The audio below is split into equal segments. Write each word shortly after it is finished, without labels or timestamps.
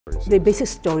The basic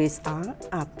stories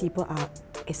are people are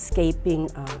escaping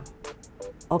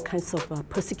all kinds of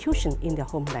persecution in their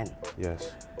homeland.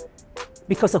 Yes.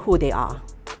 Because of who they are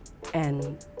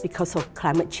and because of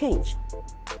climate change.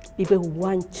 People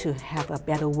want to have a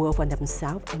better world for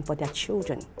themselves and for their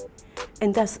children.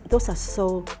 And those are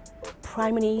so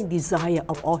primary desire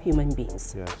of all human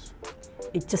beings. Yes.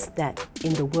 It's just that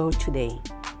in the world today,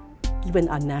 given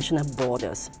our national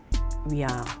borders, we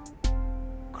are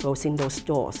closing those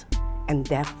doors, and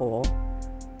therefore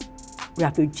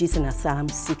refugees and asylum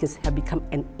seekers have become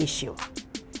an issue.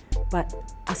 But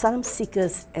asylum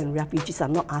seekers and refugees are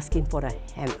not asking for a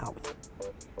handout.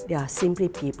 They are simply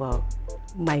people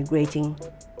migrating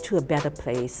to a better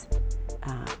place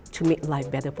to make life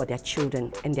better for their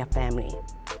children and their family.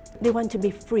 They want to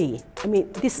be free. I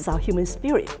mean, this is our human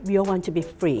spirit. We all want to be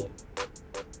free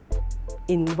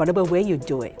in whatever way you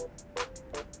do it.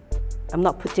 I'm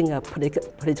not putting a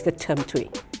political term to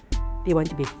it. They want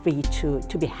to be free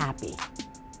to be happy,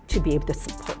 to be able to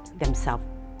support themselves,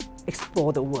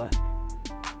 explore the world,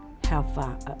 have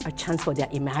a chance for their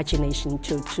imagination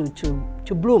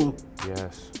to bloom.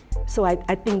 Yes. So I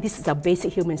think this is a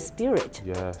basic human spirit,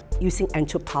 Yes. using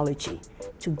anthropology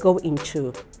to go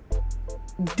into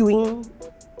doing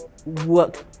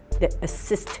work that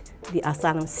assists the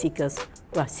asylum seekers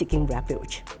who are seeking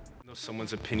refuge.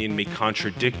 Someone's opinion may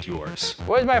contradict yours.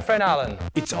 Where's my friend Alan?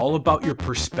 It's all about your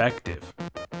perspective.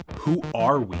 Who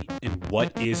are we, and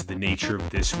what is the nature of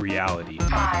this reality?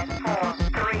 5, 4,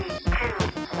 3, 2,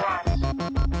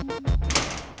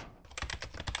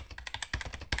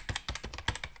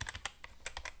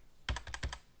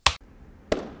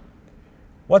 1.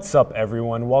 What's up,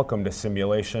 everyone? Welcome to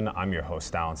Simulation. I'm your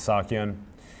host, Alan Sakian.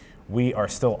 We are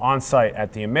still on site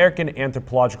at the American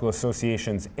Anthropological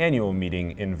Association's annual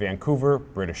meeting in Vancouver,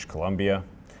 British Columbia.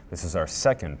 This is our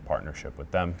second partnership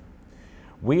with them.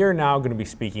 We are now going to be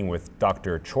speaking with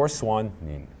Dr. Chor Swan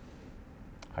Nin.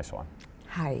 Hi, Swan.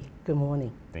 Hi, good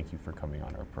morning. Thank you for coming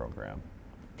on our program.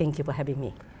 Thank you for having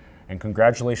me. And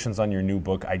congratulations on your new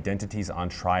book, Identities on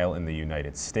Trial in the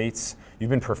United States. You've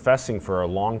been professing for a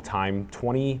long time,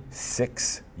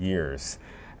 26 years,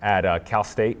 at Cal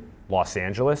State, Los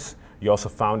Angeles. You also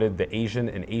founded the Asian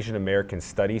and Asian American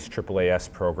Studies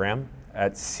AAAS program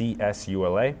at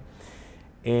CSULA.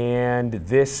 And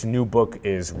this new book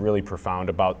is really profound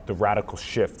about the radical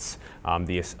shifts,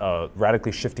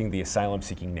 radically shifting the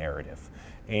asylum-seeking narrative.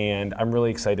 And I'm really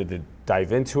excited to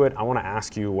dive into it. I want to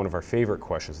ask you one of our favorite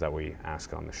questions that we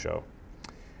ask on the show.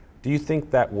 Do you think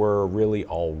that we're really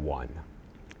all one?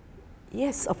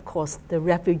 Yes, of course, the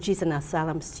refugees and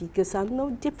asylum seekers are no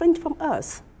different from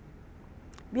us.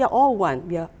 We are all one.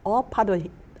 We are all part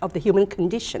of the human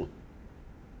condition.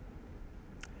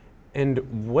 And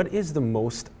what is the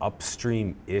most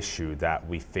upstream issue that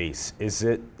we face? Is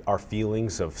it our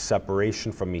feelings of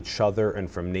separation from each other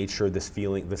and from nature,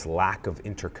 this lack of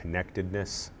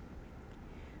interconnectedness?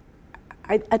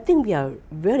 I think we are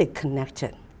very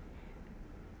connected.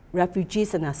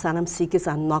 Refugees and asylum seekers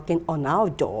are knocking on our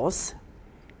doors.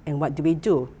 And what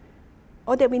do?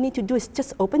 All that we need to do is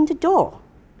just open the door.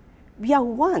 We are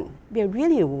one. We are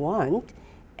really one.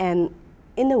 And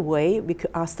in a way, we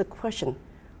could ask the question,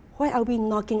 why are we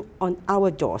knocking on our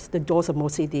doors? The doors of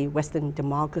mostly the Western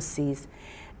democracies.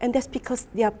 And that's because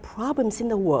there are problems in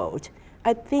the world.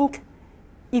 I think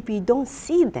if we don't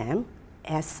see them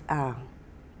as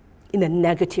in a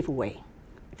negative way,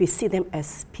 if we see them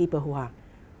as people who are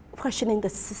questioning the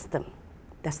system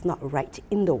that's not right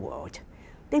in the world,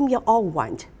 then we are all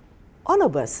one. All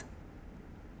of us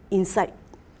inside,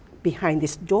 behind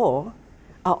this door,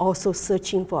 are also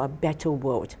searching for a better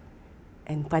world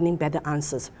and finding better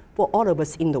answers for all of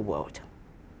us in the world.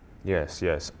 Yes,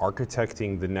 yes.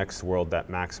 Architecting the next world that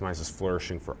maximizes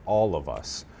flourishing for all of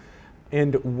us.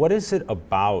 And what is it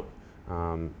about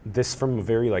this from a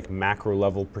very macro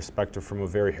level perspective, from a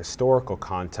very historical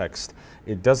context?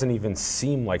 It doesn't even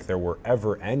seem like there were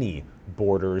ever any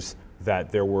borders,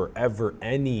 that there were ever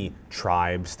any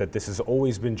tribes, that this has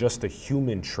always been just a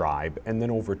human tribe. And then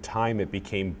over time it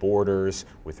became borders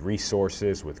with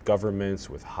resources, with governments,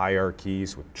 with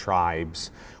hierarchies, with tribes.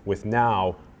 With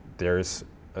now, there's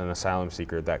an asylum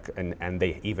seeker that, and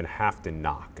they even have to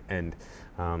knock. And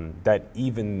that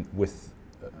even with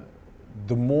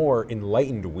the more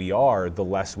enlightened we are, the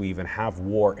less we even have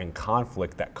war and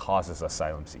conflict that causes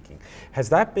asylum seeking. Has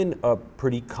that been a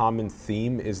pretty common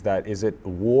theme? Is it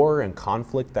war and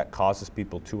conflict that causes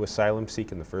people to asylum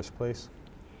seek in the first place?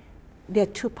 There are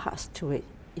two parts to it.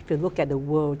 If you look at the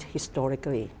world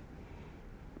historically,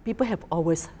 people have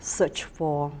always searched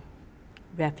for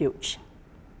refuge.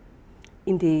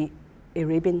 In the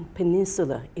Arabian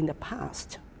Peninsula in the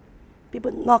past,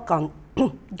 People knock on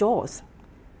doors.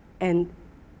 And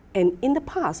in the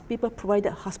past, people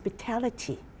provided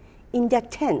hospitality in their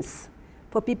tents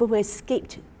for people who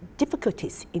escaped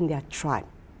difficulties in their tribe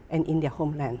and in their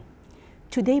homeland.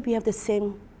 Today, we have the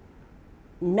same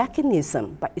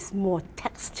mechanism, but it's more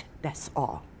text, that's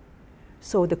all.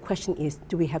 So the question is,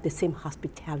 do we have the same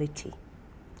hospitality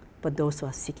for those who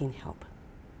are seeking help?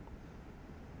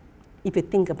 If you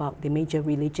think about the major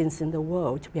religions in the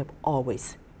world, we have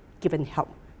always given help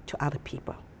to other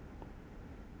people.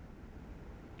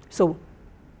 So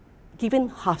giving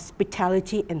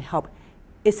hospitality and help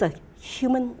is a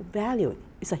human value,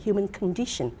 it's a human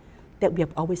condition that we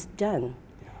have always done.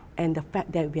 Yeah. And the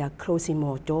fact that we are closing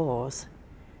more doors,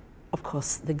 of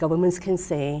course, the governments can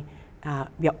say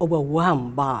we are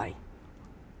overwhelmed by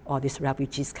all these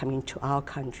refugees coming to our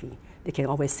country. They can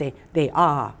always say they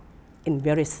are in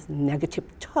various negative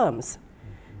terms.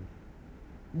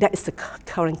 Mm-hmm. That is the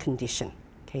current condition.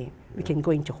 Okay? Yeah. We can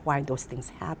go into why those things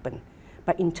happen.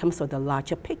 But in terms of the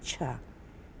larger picture,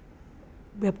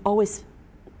 we have always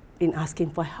been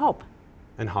asking for help.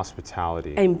 And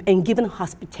hospitality. And given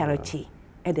hospitality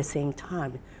at the same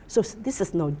time. So this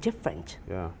is no different.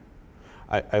 Yeah.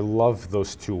 I love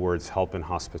those two words, help and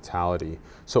hospitality.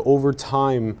 So over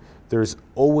time, there's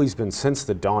always been, since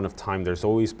the dawn of time, there's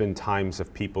always been times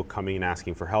of people coming and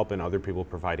asking for help and other people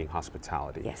providing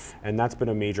hospitality. Yes. And that's been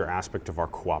a major aspect of our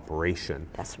cooperation.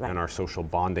 That's right. And our social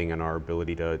bonding and our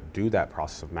ability to do that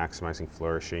process of maximizing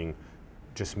flourishing,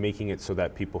 just making it so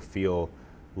that people feel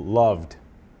loved,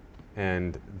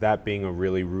 and that being a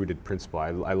really rooted principle.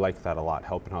 I like that a lot,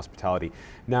 help and hospitality.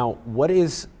 Now, what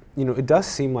is, it does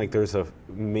seem like there's a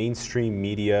mainstream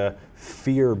media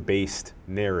fear-based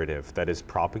narrative that is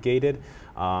propagated,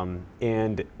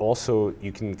 and also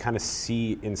you can kind of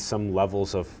see in some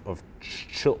levels of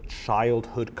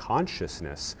childhood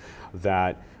consciousness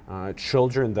that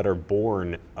children that are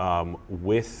born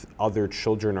with other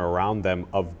children around them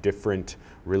of different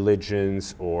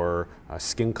religions or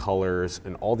skin colors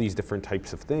and all these different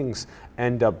types of things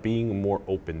end up being more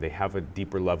open. They have a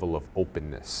deeper level of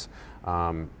openness.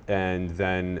 And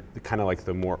then kind of like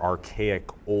the more archaic,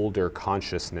 older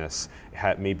consciousness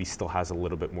maybe still has a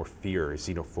little bit more fear,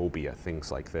 xenophobia,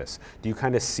 things like this. Do you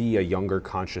kind of see a younger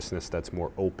consciousness that's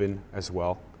more open as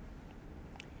well?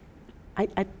 I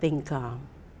think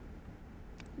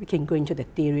we can go into the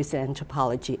theories and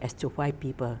anthropology as to why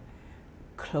people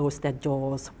close their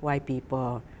doors, why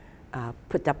people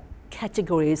put up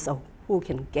categories of who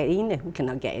can get in and who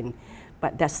cannot get in.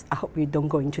 But I hope we don't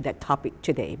go into that topic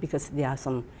today, because there are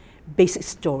some basic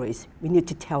stories we need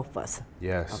to tell first.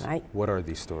 Yes. All right? What are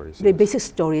these stories? The basic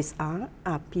stories are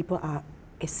people are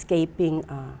escaping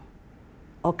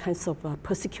all kinds of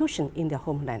persecution in their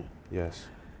homeland. Yes.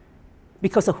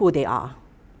 Because of who they are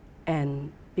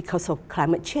and because of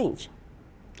climate change.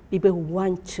 People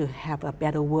want to have a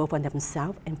better world for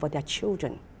themselves and for their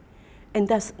children. And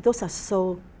those are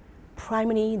so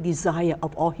primary desire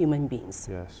of all human beings.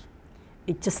 Yes.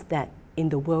 It's just that in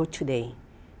the world today,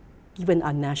 given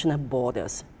our national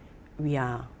borders, we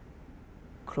are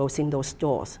closing those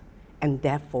doors, and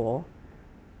therefore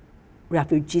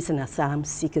refugees and asylum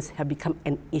seekers have become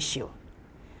an issue.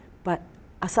 But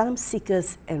asylum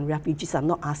seekers and refugees are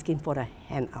not asking for a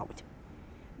handout.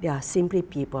 They are simply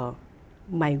people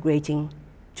migrating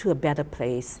to a better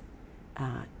place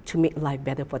to make life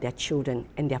better for their children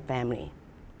and their family.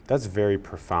 That's very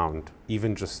profound.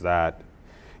 Even just that,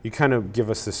 you kind of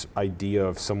give us this idea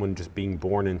of someone just being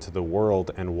born into the world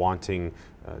and wanting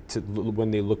when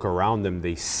they look around them,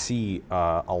 they see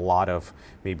a lot of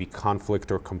maybe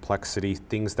conflict or complexity,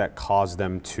 things that cause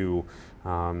them to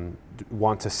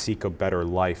want to seek a better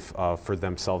life for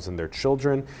themselves and their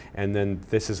children. And then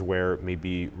this is where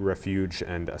maybe refuge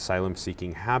and asylum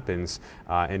seeking happens,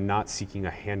 and not seeking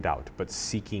a handout, but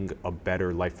seeking a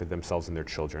better life for themselves and their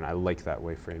children. I like that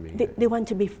way of framing it. They want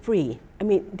to be free. I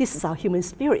mean, this is our human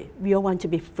spirit. We all want to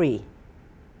be free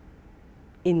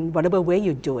in whatever way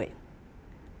you do it.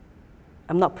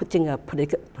 I'm not putting a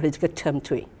political term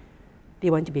to it. They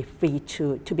want to be free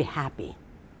to be happy,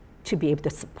 to be able to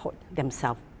support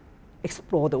themselves,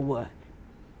 explore the world,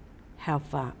 have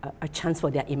a chance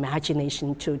for their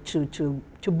imagination to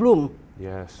bloom.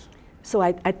 Yes. So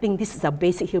I think this is our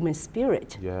basic human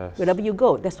spirit. Yes. Wherever you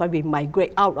go, that's why we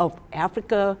migrate out of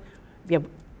Africa.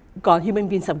 Human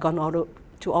beings have gone all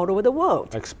over the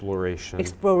world.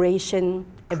 Exploration,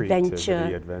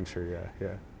 adventure,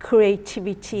 yeah.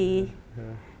 Creativity,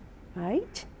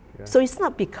 right? Yeah. So it's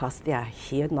not because they are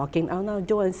here knocking on our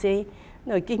door and say,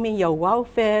 no, give me your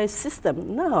welfare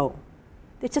system. No,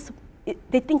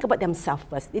 they think about themselves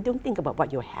first. They don't think about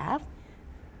what you have.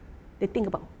 They think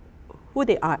about who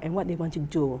they are and what they want to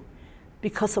do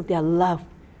because of their love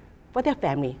for their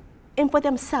family and for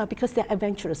themselves because they're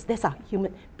adventurous. That's our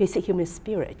basic human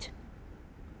spirit.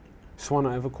 Swan,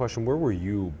 I have a question. Where were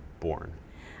you born?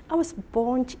 I was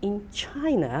born in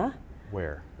China,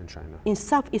 Where in China? in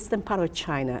southeastern part of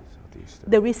China. Southeastern.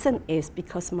 The reason is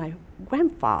because my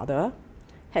grandfather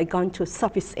had gone to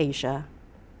Southeast Asia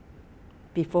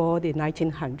before the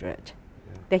 1900.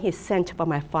 Then he sent for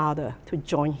my father to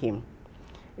join him.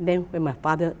 And then when my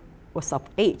father was of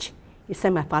age, he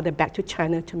sent my father back to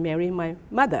China to marry my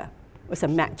mother. It was a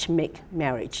match-make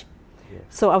marriage. Yes.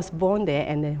 So I was born there,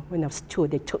 and then when I was 2,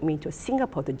 they took me to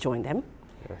Singapore to join them.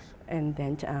 Yes. And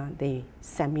then they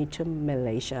sent me to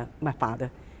Malaysia. My father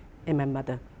and my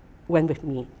mother went with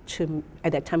me to,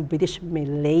 at that time, British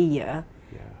Malaya,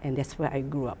 Yeah. and that's where I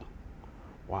grew up.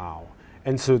 Wow.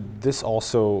 And so this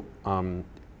also,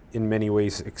 in many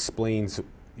ways, explains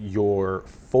your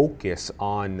focus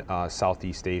on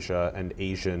Southeast Asia and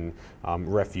Asian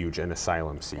refuge and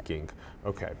asylum seeking.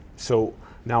 Okay. So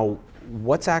now,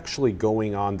 what's actually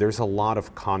going on? There's a lot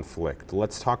of conflict.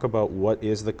 Let's talk about what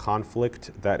is the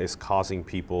conflict that is causing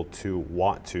people to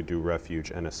want to do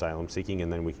refuge and asylum seeking,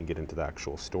 and then we can get into the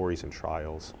actual stories and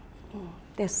trials.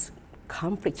 There's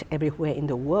conflict everywhere in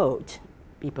the world.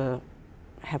 People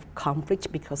have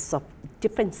conflict because of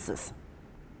differences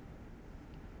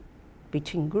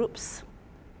between groups.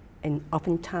 And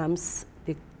oftentimes,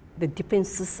 the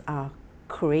differences are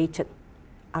created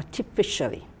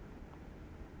artificially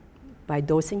by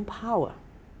those in power.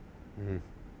 Mm-hmm.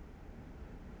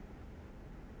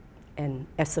 And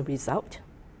as a result,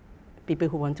 people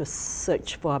who want to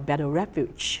search for a better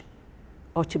refuge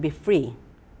or to be free,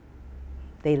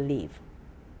 they leave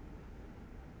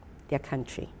their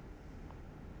country.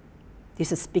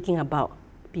 This is speaking about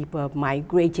people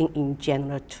migrating in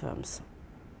general terms.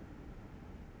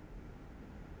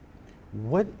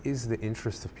 What is the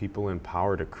interest of people in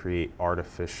power to create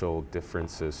artificial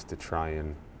differences to try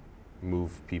and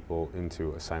move people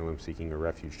into asylum seeking or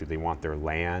refuge? Do they want their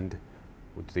land?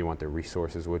 Do they want their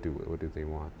resources? What do they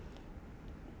want?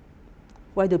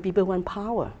 Why do people want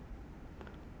power?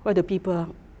 Why do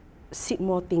people seek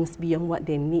more things beyond what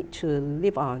they need to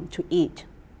live on, to eat?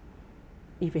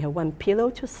 If you have one pillow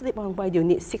to sleep on, why do you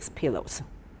need 6 pillows?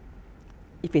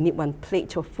 If you need one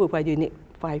plate of food, why do you need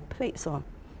 5 plates? Or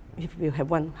if you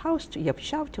have one house, you have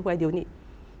shelter, why do you need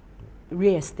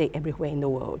real estate everywhere in the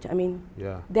world? I mean,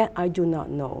 Yeah. that I do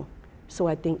not know. So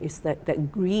I think it's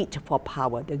that greed for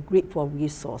power, the greed for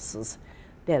resources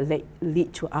that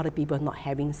lead to other people not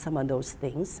having some of those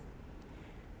things,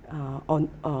 or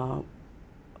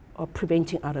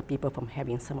preventing other people from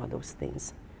having some of those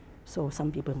things. So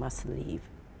some people must leave.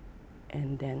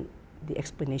 And then the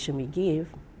explanation we give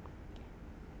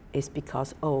is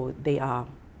because, oh, they are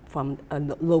from a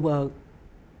lower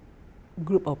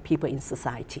group of people in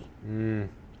society. Mm.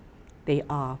 They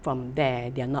are from there,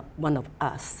 they are not one of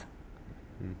us.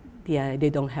 They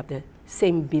don't have the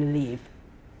same belief.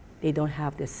 They don't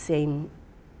have the same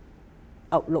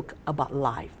outlook about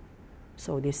life.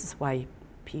 So this is why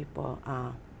people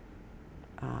are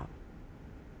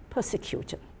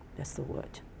persecuted. That's the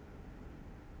word.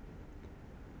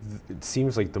 It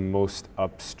seems like the most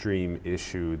upstream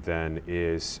issue then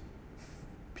is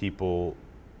people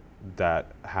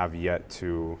that have yet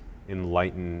to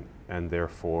enlighten and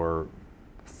therefore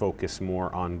focus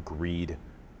more on greed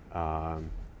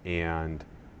and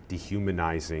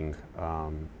dehumanizing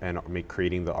and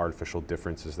creating the artificial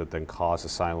differences that then cause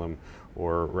asylum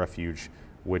or refuge,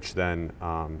 which then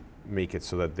make it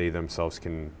so that they themselves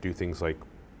can do things like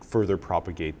further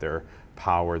propagate their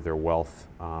power, their wealth.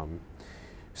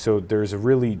 So there's a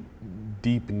really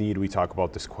deep need, we talk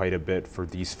about this quite a bit, for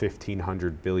these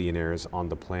 1,500 billionaires on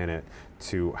the planet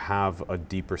to have a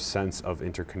deeper sense of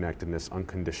interconnectedness,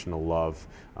 unconditional love,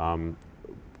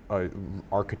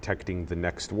 architecting the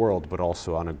next world, but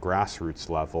also on a grassroots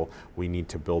level, we need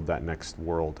to build that next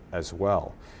world as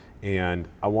well. And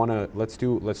I want to, let's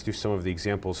do some of the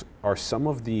examples. Are some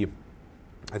of the,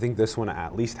 I think this one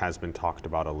at least has been talked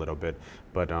about a little bit,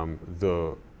 but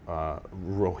the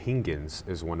Rohingyans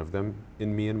is one of them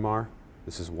in Myanmar.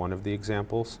 This is one of the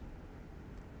examples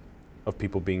of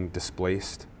people being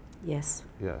displaced. Yes.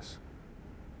 Yes.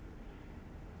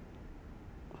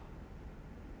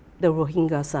 The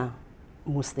Rohingyas are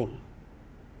Muslim.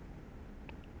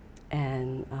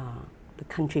 And the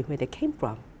country where they came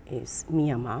from is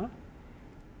Myanmar.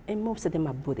 And most of them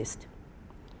are Buddhist.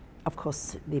 Of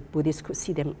course, the Buddhists could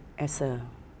see them as a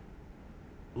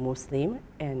Muslim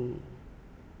and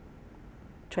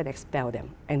try to expel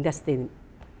them. And that's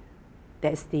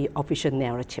the official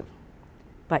narrative.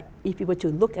 But if you were to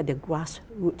look at the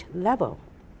grassroots level,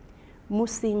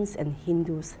 Muslims and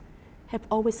Hindus have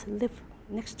always lived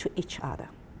next to each other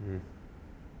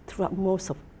throughout most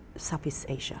of Southeast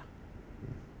Asia.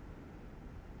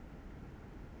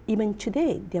 Even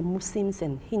today, there are Muslims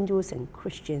and Hindus and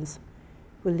Christians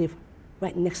who live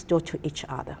right next door to each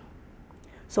other.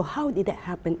 So how did that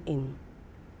happen in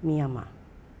Myanmar?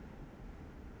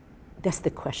 That's the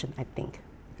question, I think.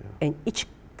 Yeah. And each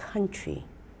country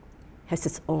has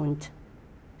its own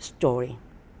story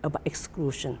about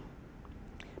exclusion.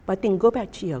 But I think go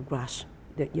back to your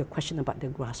question about the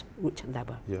grassroots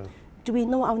level. Yeah. Do we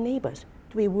know our neighbors?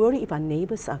 Do we worry if our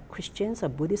neighbors are Christians or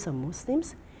Buddhists or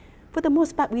Muslims? For the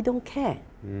most part, we don't care.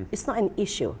 It's not an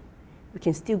issue. We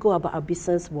can still go about our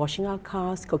business, washing our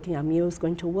cars, cooking our meals,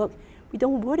 going to work. We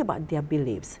don't worry about their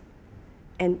beliefs.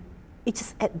 And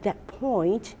it's at that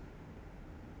point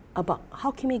about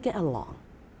how can we get along?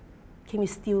 Can we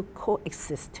still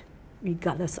coexist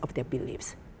regardless of their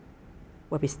beliefs?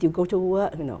 Where we still go to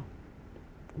work,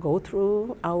 go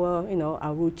through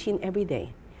our routine every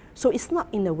day. So it's not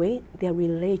in a way their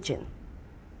religion.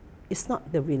 It's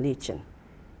not the religion.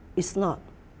 It's not,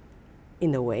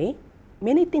 in a way,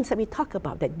 many things that we talk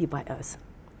about that divide us.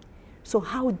 So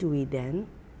how do we then,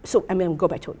 go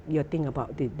back to your thing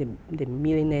about the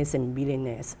millionaires and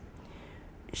billionaires.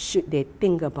 Should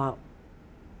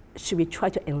we try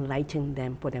to enlighten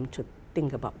them for them to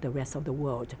think about the rest of the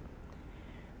world?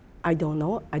 I don't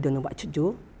know what to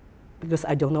do because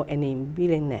I don't know any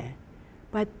billionaire.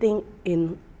 But I think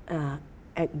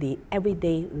at the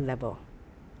everyday level,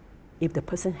 if the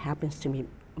person happens to be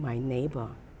my neighbor,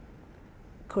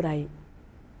 could I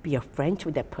be a friend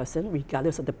with that person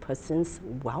regardless of the person's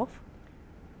wealth?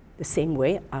 The same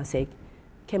way, I'll say,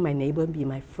 can my neighbor be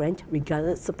my friend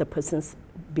regardless of the person's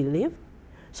belief?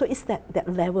 So it's that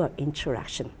level of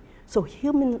interaction. So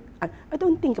I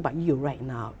don't think about you right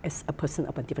now as a person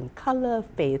of a different color,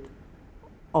 faith,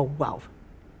 or wealth.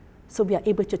 So we are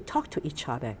able to talk to each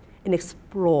other and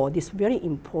explore these very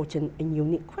important and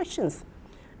unique questions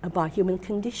about human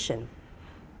condition.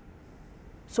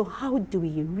 So how do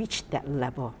we reach that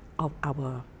level of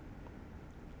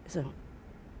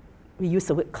we use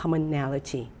the word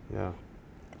commonality. Yeah.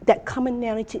 That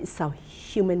commonality is our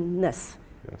humanness,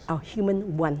 Yes. our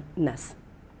human oneness.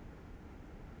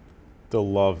 The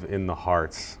love in the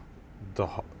hearts,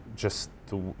 that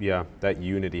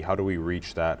unity. How do we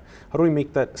reach that? How do we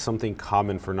make that something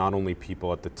common for not only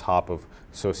people at the top of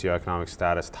socioeconomic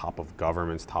status, top of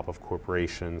governments, top of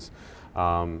corporations,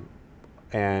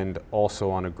 and also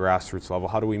on a grassroots level?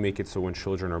 How do we make it so when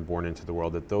children are born into the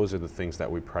world that those are the things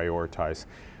that we prioritize?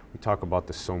 We talk about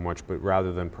this so much, but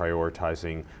rather than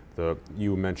prioritizing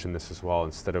you mentioned this as well,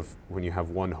 instead of when you have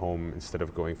one home, instead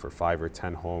of going for 5 or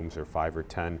 10 homes or 5 or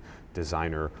 10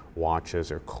 designer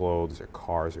watches or clothes or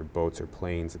cars or boats or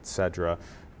planes, etc.,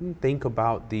 think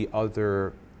about the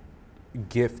other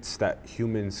gifts that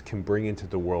humans can bring into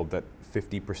the world that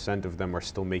 50% of them are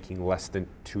still making less than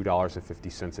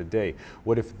 $2.50 a day.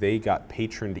 What if they got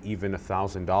patroned even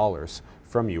 $1,000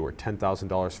 from you or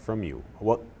 $10,000 from you?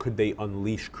 What could they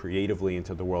unleash creatively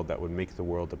into the world that would make the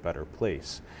world a better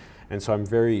place? And so I'm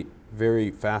very,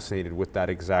 very fascinated with that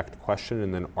exact question,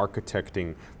 and then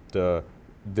architecting the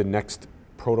next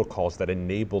protocols that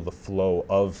enable the flow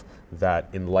of that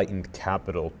enlightened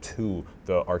capital to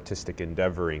the artistic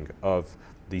endeavoring of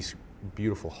these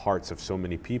beautiful hearts of so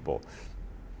many people.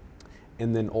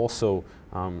 And then also,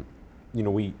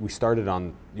 we started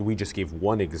on, we just gave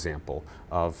one example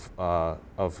of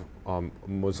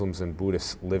Muslims and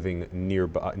Buddhists living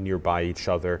nearby each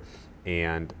other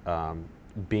and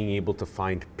being able to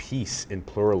find peace in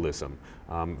pluralism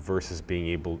versus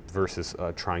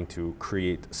trying to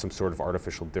create some sort of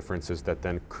artificial differences that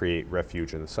then create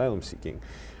refuge and asylum seeking.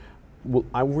 Well,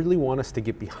 I really want us to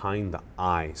get behind the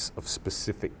eyes of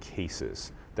specific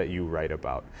cases that you write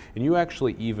about. And you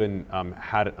actually even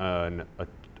had a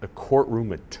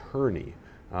courtroom attorney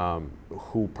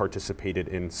who participated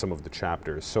in some of the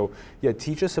chapters. So yeah,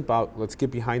 teach us about, let's get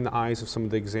behind the eyes of some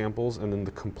of the examples and then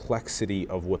the complexity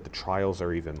of what the trials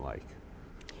are even like.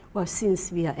 Well,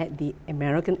 since we are at the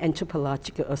American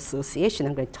Anthropological Association,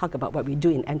 I'm going to talk about what we do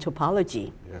in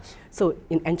anthropology. Yes. So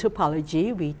in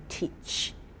anthropology, we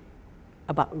teach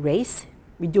about race.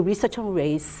 We do research on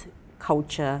race,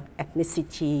 culture,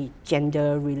 ethnicity,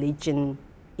 gender, religion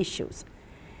issues.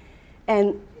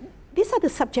 And these are the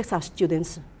subjects our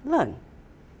students learn.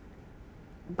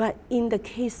 But in the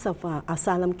case of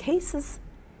asylum cases,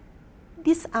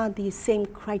 these are the same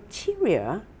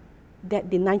criteria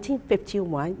that the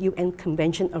 1951 UN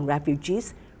Convention on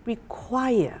Refugees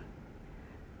require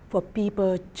for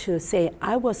people to say,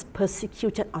 I was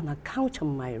persecuted on account of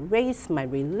my race, my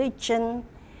religion,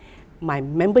 my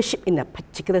membership in a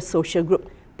particular social group,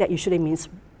 that usually means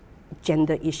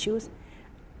gender issues,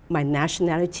 my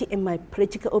nationality, and my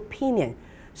political opinion.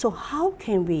 So how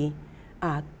can we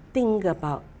think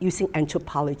about using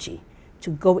anthropology to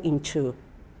go into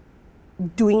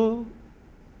doing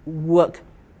work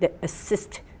that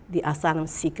assists the asylum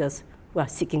seekers who are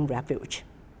seeking refuge?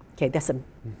 Okay, that's a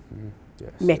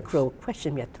macro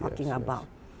question we are talking about.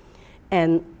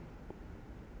 And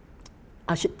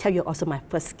I should tell you also my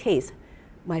first case.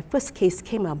 My first case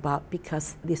came about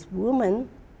because this woman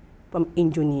from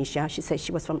Indonesia, she said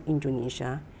she was from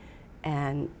Indonesia,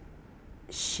 and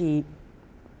she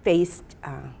faced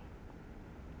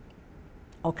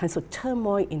all kinds of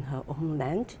turmoil in her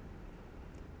homeland,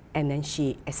 and then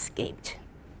she escaped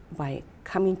by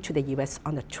coming to the US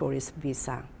on a tourist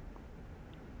visa.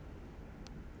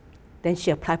 Then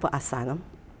she applied for asylum,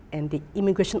 and the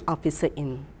immigration officer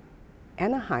in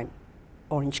Anaheim,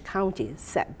 Orange County,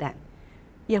 said that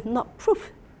you have not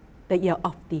proved that you are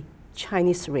of the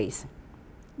Chinese race.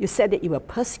 You said that you were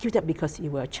persecuted because you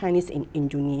were Chinese in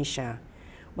Indonesia.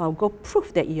 Well, go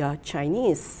prove that you are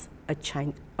Chinese,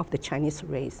 of the Chinese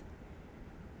race.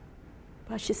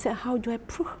 But she said, how do I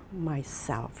prove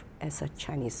myself as a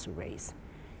Chinese race?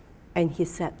 And he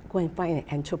said, go and find an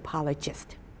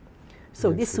anthropologist.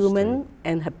 So this woman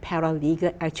and her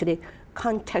paralegal actually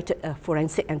contacted a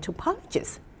forensic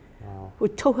anthropologist who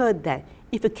told her that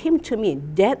if it came to me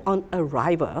dead on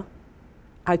arrival,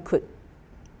 I could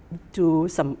do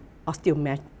some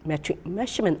osteometric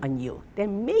measurement on you.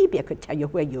 Then maybe I could tell you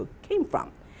where you came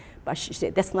from. But she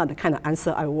said, that's not the kind of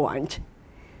answer I want.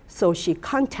 So she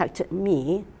contacted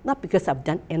me, not because I've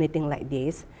done anything like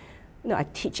this. You know, I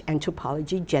teach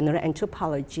anthropology, general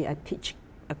anthropology. I teach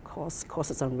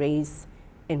courses on race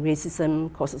and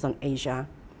racism, courses on Asia.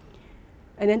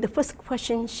 And then the first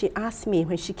question she asked me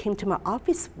when she came to my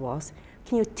office was,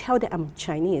 can you tell that I'm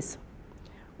Chinese?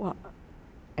 Well,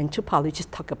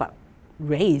 anthropologists talk about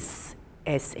race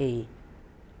as a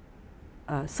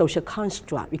social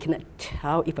construct. We cannot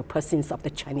tell if a person is of the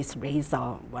Chinese race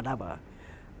or whatever.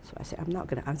 So I said, I'm not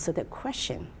going to answer that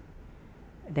question.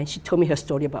 And then she told me her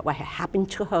story about what had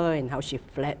happened to her and how she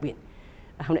fled with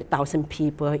 100,000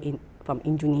 people from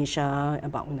Indonesia,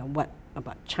 about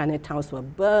about Chinatowns were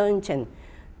burnt and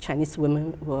Chinese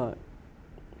women were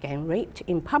getting raped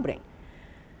in public.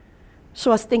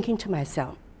 So I was thinking to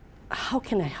myself, how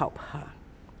can I help her?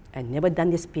 I've never done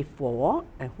this before,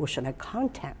 and who should I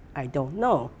contact? I don't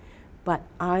know. But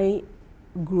I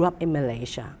grew up in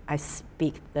Malaysia. I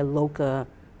speak the local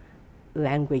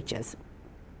languages,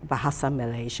 Bahasa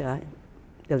Malaysia,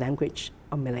 the language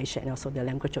of Malaysia, and also the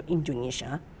language of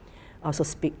Indonesia. I also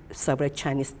speak several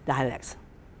Chinese dialects.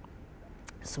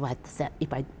 So I said,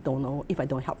 if I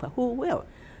don't help her, who will?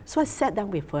 So I sat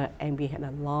down with her, and we had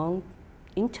a long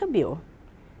interview,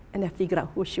 and I figured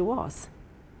out who she was.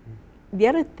 The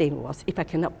other thing was, if I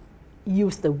cannot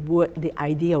use the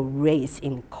idea of race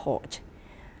in court,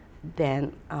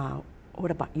 then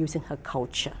what about using her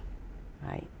culture,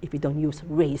 right? If we don't use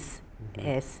race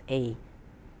as a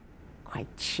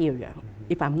criteria,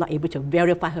 if I'm not able to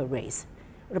verify her race,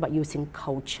 what about using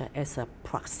culture as a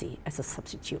proxy, as a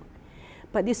substitute?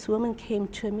 But this woman came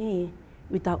to me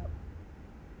without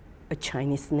a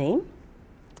Chinese name.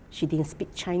 She didn't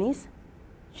speak Chinese.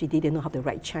 She didn't know how to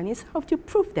write Chinese. How do you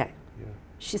prove that? Yeah.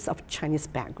 She's of Chinese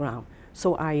background.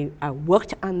 So I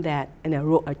worked on that, and I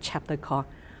wrote a chapter called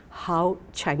How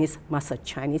Chinese Must a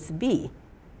Chinese Be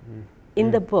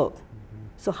in the book.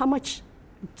 So how much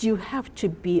do you have to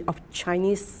be of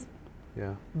Chinese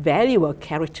value or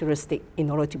characteristic in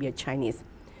order to be a Chinese?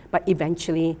 But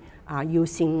eventually,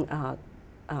 using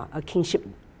a kinship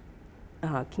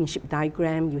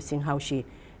diagram, using how she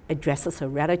addresses her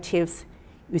relatives,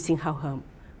 using how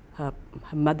her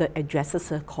mother addresses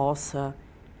her, calls her,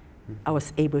 I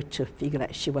was able to figure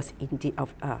that she was indeed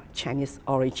of Chinese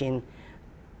origin.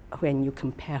 When you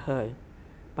compare her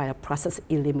by a process of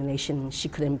elimination, she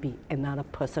couldn't be another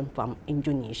person from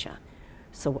Indonesia.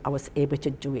 So I was able to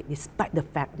do it despite the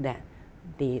fact that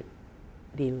the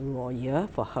lawyer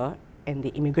for her and the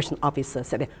immigration officer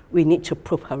said that we need to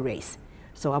prove her race.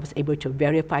 So I was able to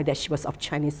verify that she was of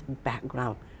Chinese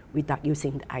background without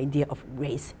using the idea of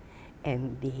race,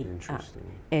 and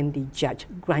the judge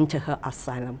granted her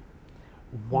asylum.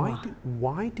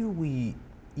 Why do we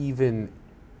even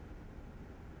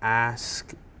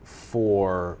ask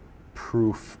for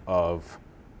proof of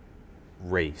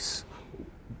race?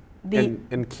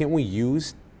 And can't we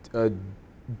use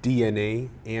DNA,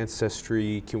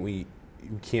 ancestry? We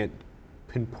can't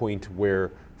pinpoint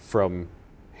where from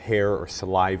hair or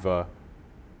saliva?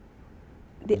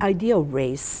 The idea of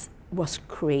race was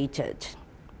created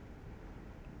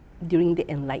during the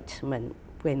Enlightenment,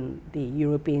 when the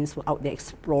Europeans were out there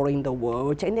exploring the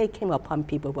world, and they came upon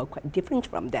people who were quite different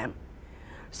from them.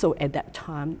 So at that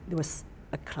time, there was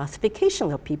a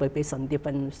classification of people based on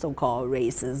different so-called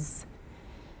races,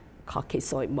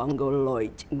 Caucasoid,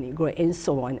 Mongoloid, Negro, and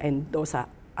so on. And those are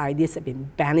ideas that have been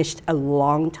banished a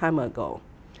long time ago.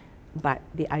 But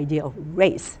the idea of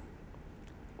race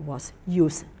was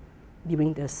used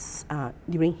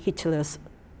during Hitler's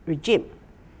regime.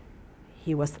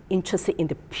 He was interested in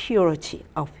the purity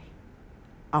of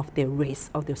the race,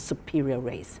 of the superior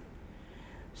race.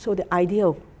 So the idea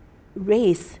of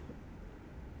race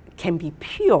can be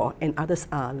pure and others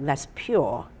are less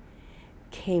pure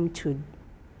came to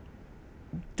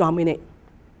dominate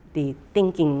the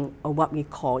thinking of what we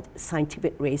call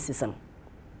scientific racism,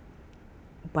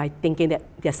 by thinking that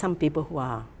there are some people who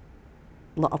are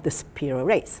not of the superior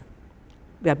race.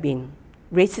 We are being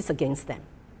racist against them.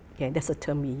 Okay, that's a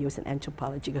term we use in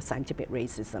anthropology, scientific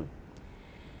racism.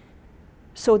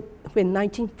 So when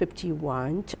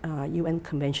 1951, UN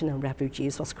Convention on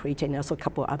Refugees was created, and also a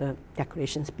couple of other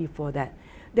declarations before that,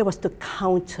 there was to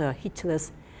counter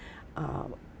Hitler's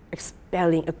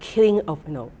expelling, a killing of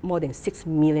more than 6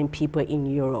 million people in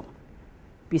Europe.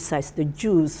 Besides the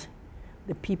Jews,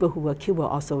 the people who were killed were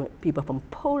also people from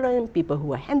Poland, people who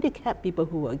were handicapped, people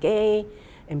who were gay,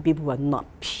 and people who were not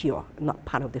pure, not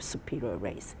part of the superior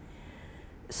race.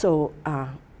 So,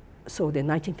 so the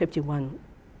 1951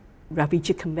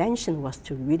 Refugee Convention was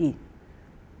to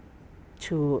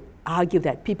argue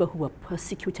that people who were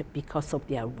persecuted because of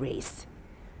their race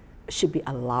should be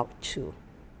allowed to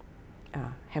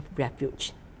have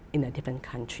refuge in a different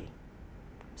country.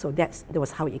 So that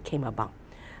was how it came about.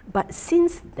 But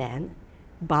since then,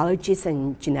 biologists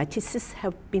and geneticists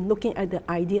have been looking at the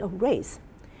idea of race.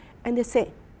 And they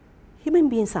say, human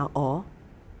beings are all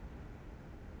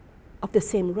of the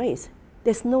same race.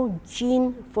 There's no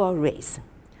gene for race.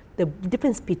 The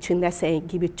difference between, let's say,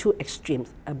 give you two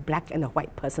extremes, a black and a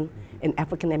white person, an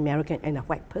African American and a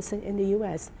white person in the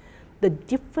US. The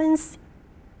difference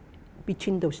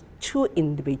between those two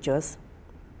individuals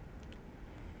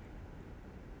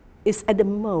is at the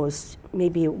most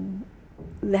maybe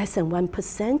less than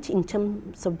 1% in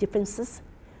terms of differences.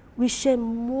 We share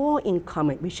more in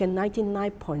common. We share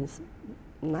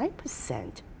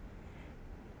 99.9%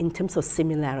 in terms of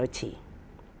similarity.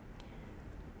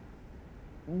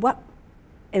 What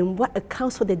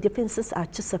accounts for the differences are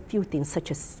just a few things,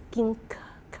 such as skin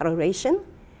coloration,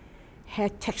 hair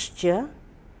texture.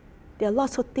 There are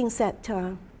lots of things that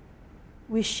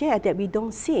we share that we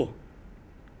don't see.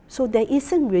 So there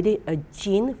isn't really a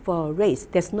gene for race.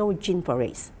 There's no gene for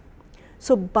race.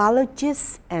 So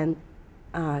biologists and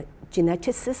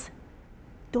geneticists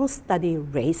don't study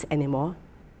race anymore.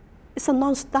 It's a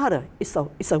non-starter.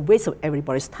 It's a waste of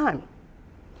everybody's time.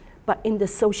 But in the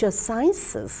social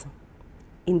sciences,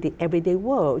 in the everyday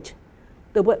world,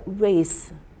 the word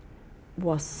race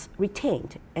was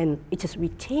retained. And it is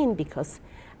retained because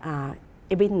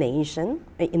every nation,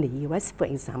 in the US, for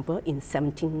example, in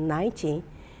 1790,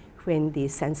 when the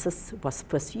census was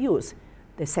first used,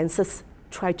 the census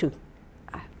tried to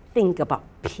think about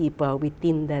people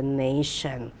within the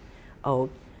nation.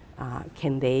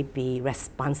 Can they be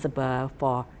responsible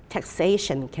for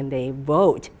taxation? Can they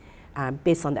vote?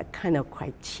 Based on that kind of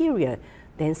criteria,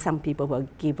 then some people were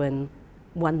given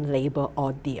one label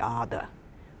or the other.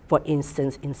 For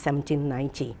instance, in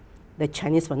 1790, the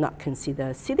Chinese were not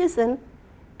considered citizens,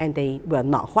 and they were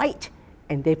not white,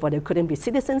 and therefore they couldn't be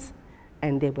citizens,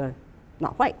 and they were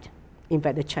not white. In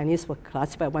fact, the Chinese were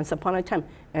classified once upon a time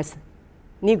as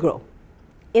Negro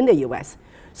in the US.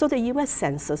 So the US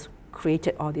Census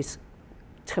created all these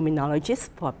terminologies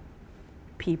for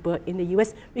people in the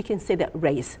US. We can say that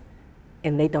race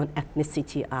and later on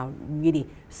ethnicity are really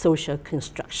social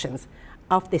constructions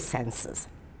of the census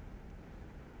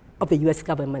of the US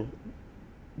government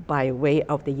by way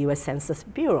of the US Census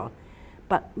Bureau.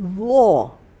 But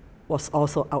law was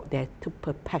also out there to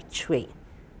perpetuate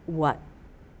what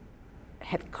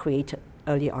had created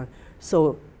early on.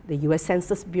 So the US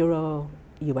Census Bureau,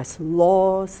 US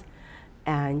laws,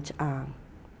 and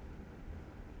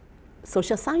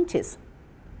social scientists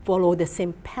follow the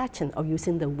same pattern of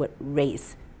using the word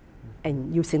race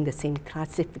and using the same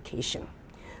classification.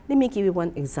 Let me give you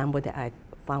one example that I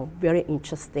found very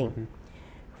interesting.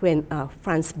 When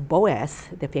Franz Boas,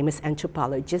 the famous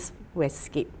anthropologist who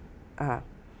escaped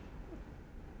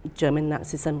German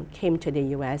Nazism, came to the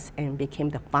US and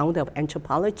became the founder of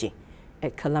anthropology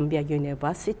at Columbia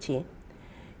University,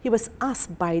 he was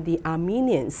asked by the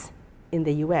Armenians in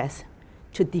the US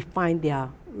to define their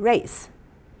race.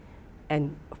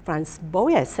 And Franz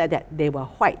Boas said that they were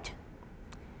white.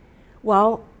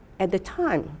 Well, at the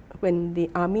time, when the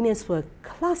Armenians were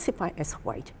classified as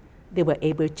white, they were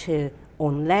able to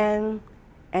own land,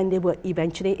 and they were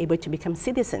eventually able to become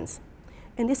citizens.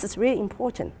 And this is really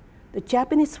important. The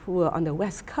Japanese who were on the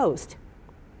West Coast,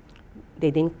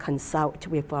 they didn't consult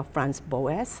with Franz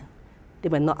Boas. They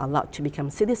were not allowed to become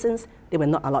citizens. They were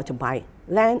not allowed to buy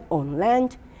land, own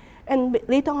land. And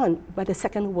later on, by the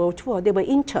Second World War, they were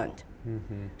interned.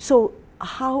 Mm-hmm. So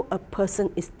how a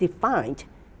person is defined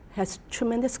has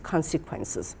tremendous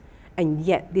consequences. And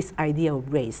yet this idea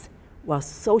of race was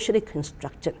socially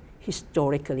constructed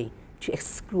historically to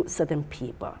exclude certain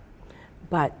people.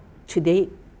 But today,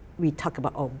 we talk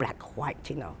about, oh, black,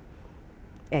 white,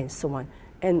 and so on.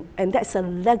 And that's a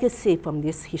legacy from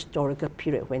this historical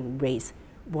period when race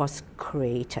was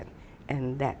created.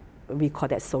 And that we call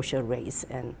that social race.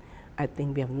 And I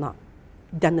think we have not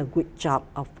done a good job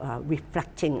of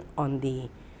reflecting on the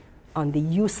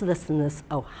uselessness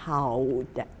of how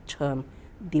that term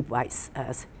divides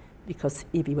us. Because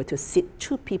if we were to sit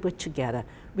two people together,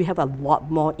 we have a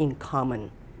lot more in common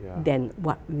than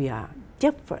what we are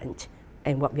different.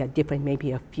 And what we are different,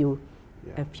 maybe a few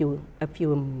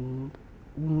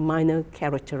minor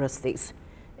characteristics.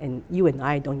 And you and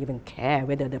I don't even care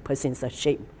whether the person is a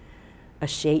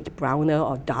shade browner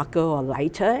or darker or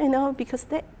lighter, because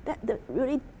that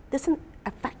really doesn't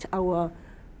affect our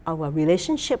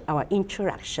relationship, our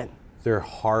interaction. Their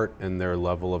heart and their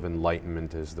level of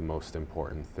enlightenment is the most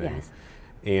important thing. Yes.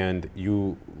 And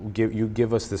you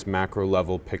give us this macro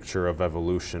level picture of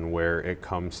evolution where it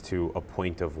comes to a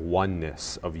point of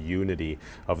oneness, of unity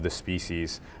of the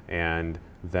species, and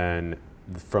then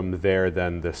from there,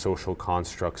 then the social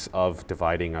constructs of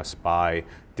dividing us by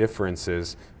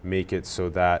differences make it so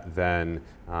that then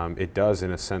it does, in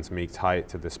a sense, tie it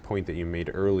to this point that you made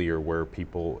earlier, where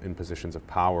people in positions of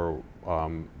power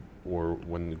or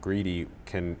when greedy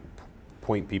can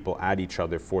point people at each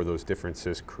other for those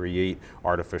differences, create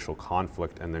artificial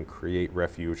conflict, and then create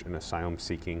refuge and asylum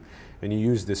seeking. And you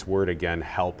use this word again,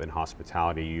 help and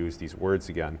hospitality. You use these words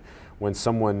again. When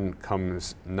someone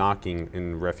comes knocking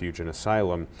in refuge and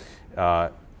asylum,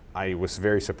 I was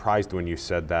very surprised when you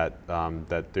said that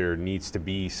that there needs to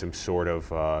be some sort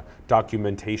of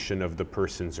documentation of the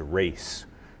person's race,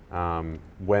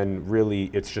 when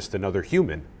really it's just another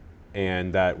human.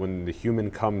 And that when the human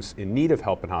comes in need of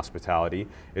help and hospitality,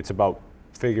 it's about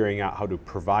figuring out how to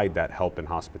provide that help and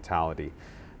hospitality.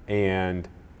 And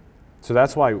so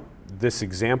that's why this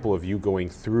example of you going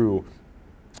through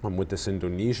with this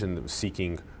Indonesian that was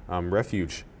seeking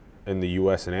refuge in the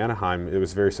US in Anaheim, it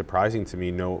was very surprising to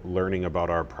me learning about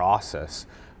our process.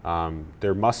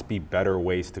 There must be better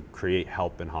ways to create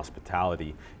help and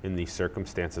hospitality in these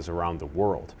circumstances around the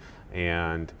world.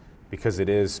 And because it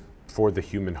is for the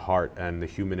human heart and the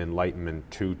human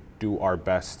enlightenment to do our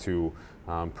best to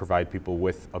provide people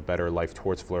with a better life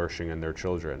towards flourishing and their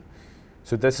children.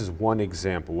 So this is one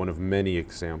example, one of many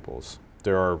examples.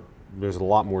 There's a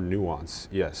lot more nuance.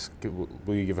 Yes,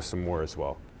 will you give us some more as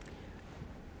well?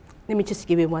 Let me just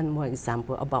give you one more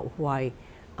example about why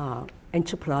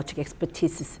anthropological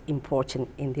expertise is important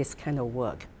in this kind of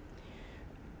work.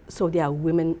 So there are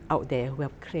women out there who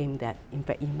have claimed that, in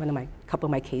fact, in couple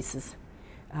of my cases,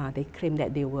 they claim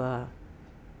that they were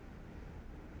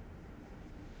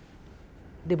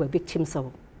victims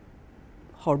of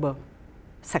horrible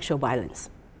sexual violence.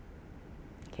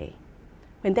 Okay,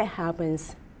 when that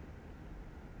happens,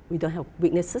 we don't have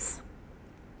witnesses,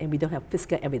 and we don't have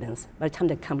physical evidence. By the time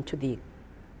they come to the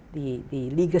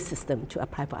legal system to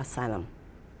apply for asylum,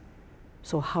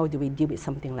 so how do we deal with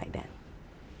something like that?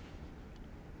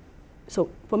 So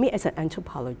for me as an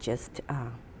anthropologist,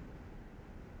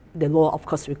 the law, of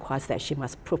course, requires that she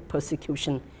must prove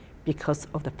persecution because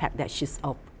of the fact that she's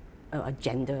of a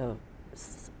gender,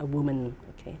 a woman,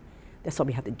 okay? That's what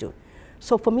we have to do.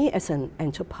 So for me as an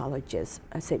anthropologist,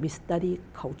 I said we study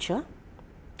culture,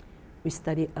 we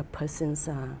study a person's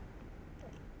a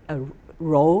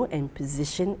role and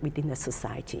position within the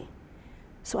society.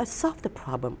 So I solved the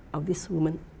problem of this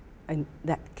woman, and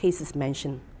that case is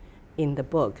mentioned in the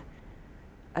book.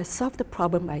 I solved the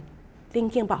problem by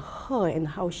thinking about her and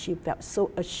how she felt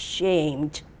so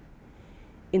ashamed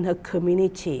in her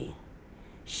community.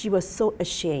 She was so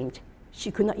ashamed. She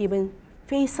could not even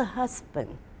face her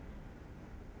husband.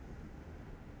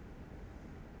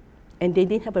 And they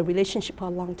didn't have a relationship for a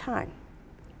long time.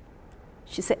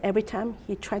 She said every time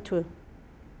he tried to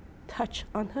touch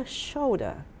on her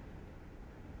shoulder,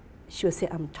 she would say,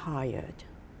 "I'm tired."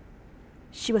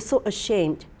 She was so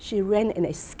ashamed, she ran and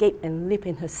escaped and lived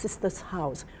in her sister's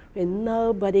house where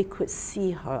nobody could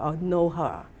see her or know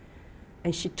her.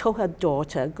 And she told her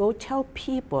daughter, go tell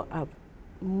people I've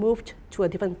moved to a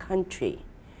different country.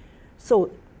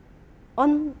 So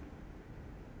on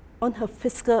her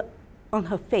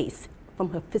face, from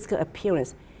her physical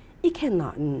appearance, you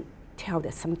cannot tell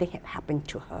that something had happened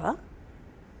to her.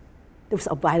 There was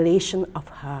a violation of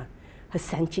her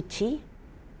sanctity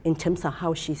in terms of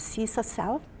how she sees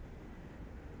herself.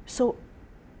 So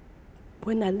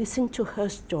when I listened to her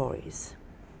stories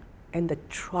and the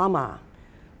trauma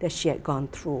that she had gone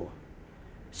through,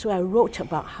 so I wrote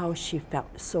about how she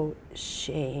felt so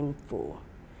shameful.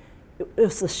 It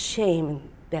was a shame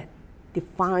that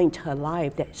defined her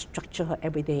life, that structured her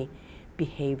everyday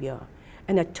behavior.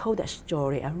 And I told that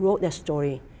story, I wrote that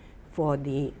story for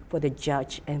the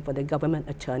judge and for the government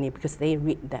attorney because they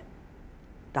read that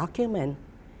document,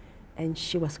 and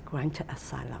she was granted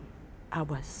asylum. I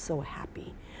was so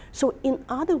happy. So in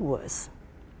other words,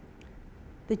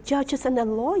 the judges and the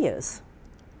lawyers,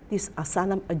 these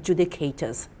asylum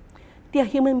adjudicators, they are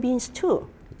human beings too.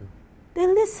 They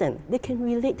listen, they can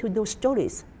relate to those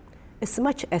stories. As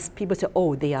much as people say,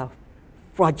 oh, they are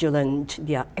fraudulent,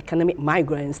 they are economic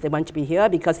migrants, they want to be here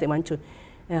because they want to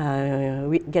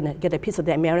get a piece of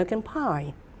the American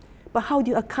pie. But how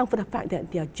do you account for the fact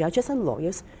that there are judges and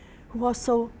lawyers who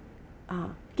also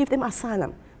give them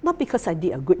asylum? Not because I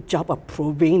did a good job of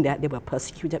proving that they were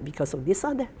persecuted because of this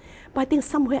or that, but I think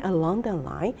somewhere along the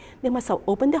line, they must have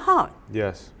opened their heart.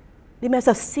 Yes. They must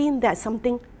have seen that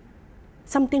something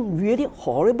really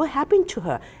horrible happened to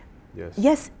her. Yes.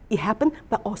 Yes, it happened,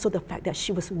 but also the fact that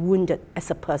she was wounded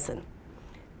as a person,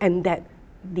 and that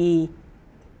the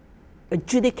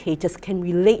adjudicators can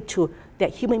relate to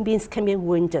that human beings can be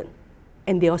wounded,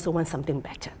 and they also want something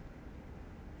better.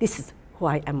 This is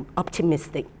why I'm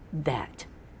optimistic that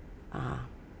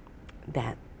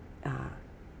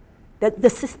the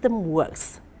system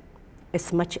works,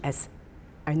 as much as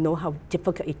I know how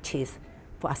difficult it is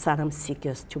for asylum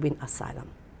seekers to win asylum.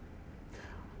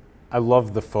 I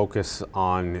love the focus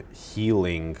on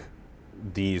healing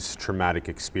these traumatic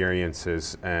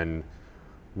experiences, and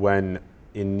when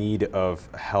in need of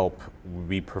help,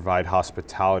 we provide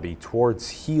hospitality towards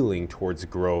healing, towards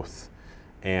growth,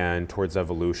 and towards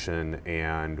evolution,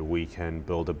 and we can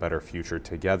build a better future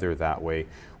together that way.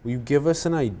 Will you give us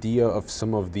an idea of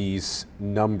some of these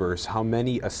numbers? How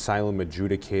many asylum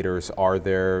adjudicators are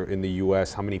there in the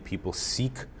U.S.? How many people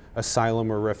seek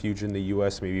asylum or refuge in the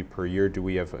U.S. maybe per year? Do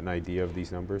we have an idea of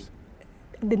these numbers?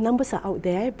 The numbers are out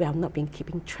there, but I've not been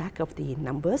keeping track of the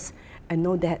numbers. I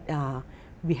know that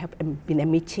we have been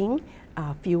admitting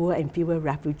fewer and fewer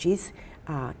refugees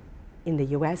in the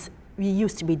U.S. We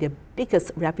used to be the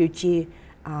biggest refugee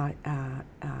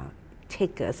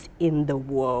takers in the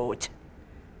world,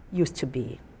 used to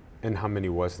be. And how many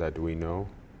was that, do we know,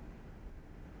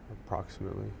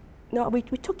 approximately? No, we're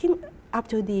talking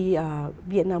after the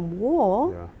Vietnam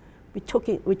War, Yeah.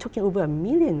 we're talking over 1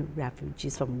 million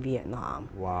refugees from Vietnam.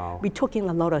 Wow. We're talking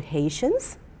a lot of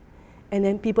Haitians, and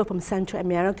then people from Central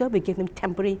America, we give them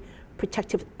temporary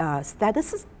protective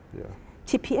statuses, Yeah.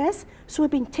 TPS. So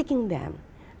we've been taking them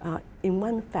in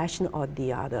one fashion or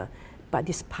the other. But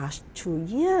this past 2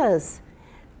 years,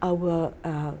 our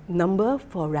number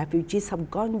for refugees have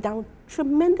gone down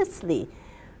tremendously.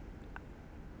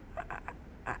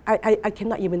 I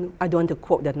cannot even, I don't want to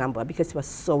quote the number because it was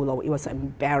so low, it was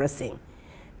embarrassing.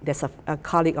 There's a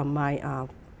colleague of mine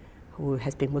who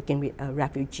has been working with a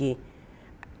refugee,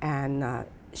 and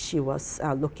she was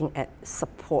looking at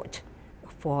support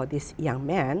for this young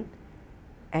man,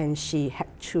 and she had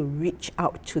to reach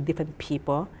out to different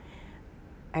people,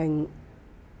 and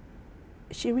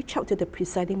she reached out to the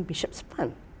presiding bishop's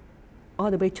fund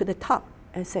all the way to the top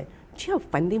and said, do you have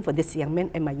funding for this young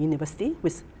man at my university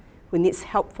who needs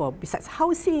help for, besides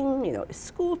housing,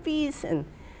 school fees? And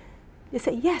they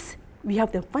said, yes, we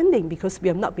have the funding because we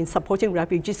have not been supporting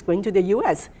refugees going to the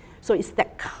US. So it's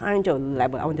that kind of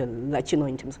level I want to let you know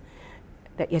in terms of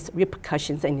that yes,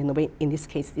 repercussions, and in a way, in this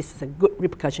case, this is a good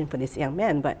repercussion for this young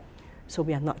man, but so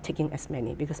we are not taking as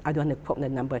many because I don't want to quote the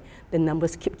number. The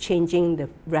numbers keep changing, the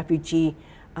refugee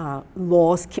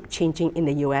laws keep changing in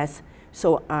the US.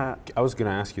 So I was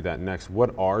going to ask you that next.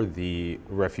 What are the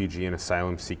refugee and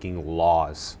asylum seeking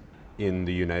laws in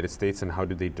the United States, and how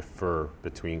do they differ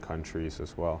between countries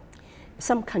as well?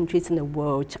 Some countries in the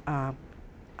world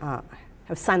have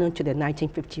signed on to the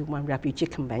 1951 Refugee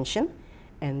Convention,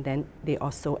 and then they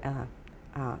also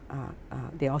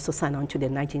signed on to the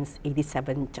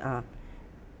 1987.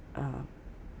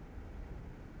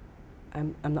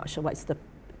 I'm not sure what's the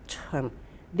term.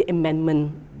 the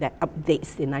amendment that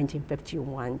updates the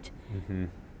 1951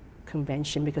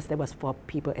 convention, because that was for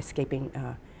people escaping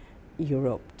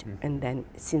Europe. And then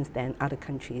since then, other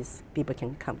countries, people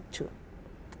can come to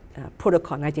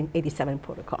protocol, 1987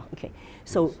 protocol. Okay,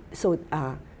 so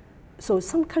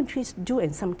some countries do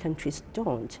and some countries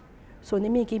don't. So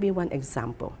let me give you one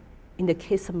example. In the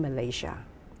case of Malaysia,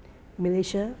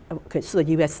 okay, so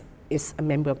the U.S. is a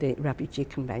member of the Refugee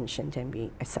Convention, and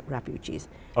we accept refugees.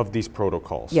 Of these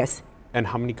protocols? Yes. And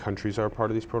how many countries are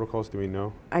part of these protocols? Do we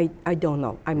know? I don't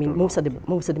know. I mean, most of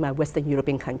them are Western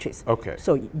European countries. Okay.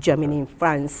 So Germany,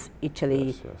 France,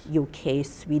 Italy, Yes. UK,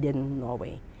 Sweden,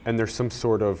 Norway. And there's some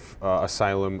sort of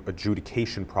asylum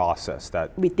adjudication process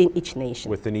that Within each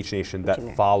nation. within each nation that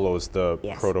nation. follows the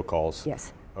Yes. protocols.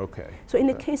 Yes. Okay. So in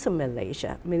the case of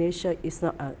Malaysia, Malaysia is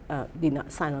not did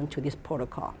not sign on to this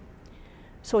protocol.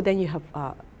 So then you have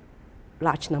a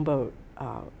large number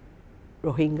of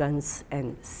Rohingyas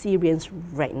and Syrians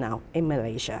right now in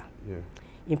Malaysia. Yeah.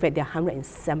 In fact, there are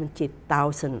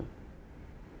 170,000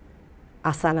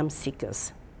 asylum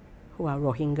seekers who are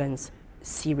Rohingyas,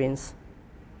 Syrians,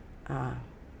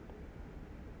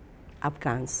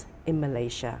 Afghans in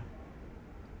Malaysia.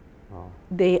 Wow.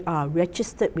 They are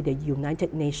registered with the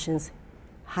United Nations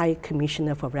High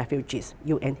Commissioner for Refugees,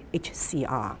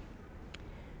 UNHCR.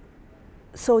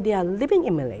 So they are living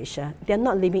in Malaysia. They are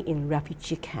not living in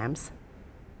refugee camps.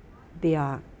 They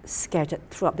are scattered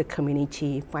throughout the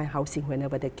community, find housing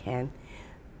whenever they can.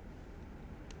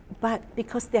 But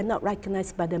because they are not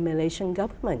recognized by the Malaysian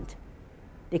government,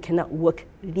 they cannot work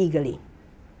legally.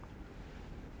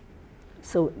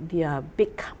 So there are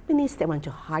big companies that want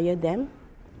to hire them,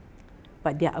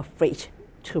 but they are afraid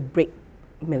to break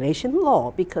Malaysian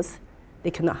law because they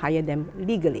cannot hire them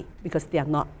legally because they are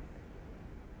not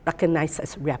recognized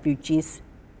as refugees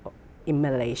in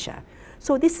Malaysia.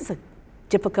 So this is a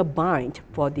difficult bind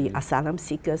for the asylum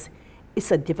seekers.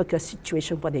 It's a difficult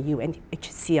situation for the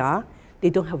UNHCR. They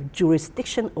don't have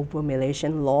jurisdiction over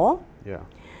Malaysian law. Yeah.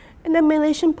 And the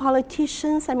Malaysian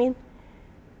politicians, I mean,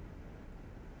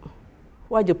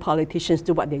 why do politicians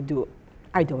do what they do?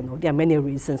 I don't know. There are many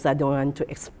reasons I don't want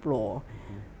to explore.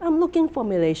 I'm looking for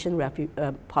Malaysian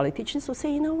politicians who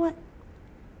say, you know what?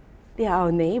 They are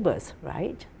our neighbors,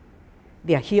 right?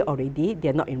 They are here already.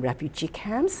 They're not in refugee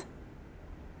camps.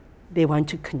 They want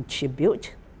to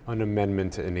contribute. An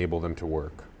amendment to enable them to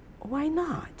work. Why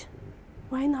not?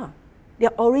 Why not?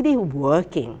 They're already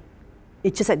working.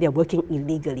 It's just that they're working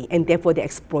illegally, and therefore they're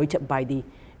exploited by the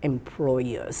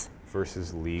employers.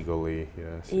 Versus legally,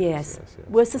 yes. Yes.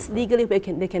 Versus legally, they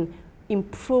can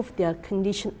improve their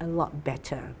condition a lot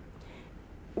better.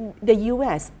 The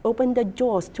US opened the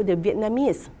doors to the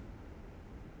Vietnamese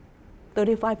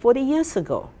 35, 40 years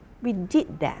ago. We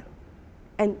did that.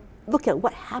 And look at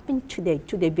what happened today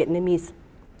to the Vietnamese.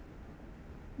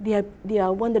 They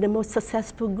are one of the most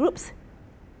successful groups.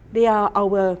 They are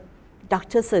our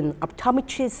doctors and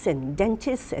optometrists and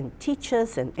dentists and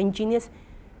teachers and engineers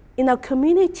in our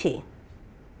community.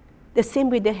 The same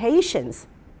with the Haitians,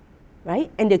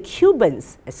 right? And the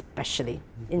Cubans, especially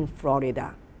in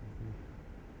Florida.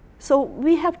 So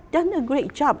we have done a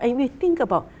great job. And we think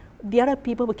about the other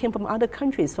people who came from other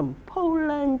countries, from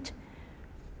Poland,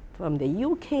 from the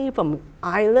UK, from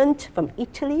Ireland, from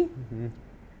Italy.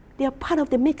 They are part of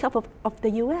the makeup of the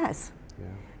US.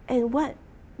 Yeah. And what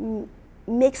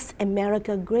makes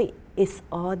America great is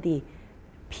all the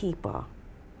people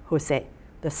who say,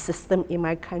 the system in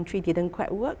my country didn't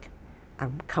quite work.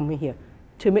 I'm coming here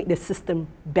to make the system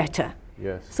better.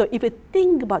 Yes. So if you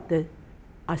think about the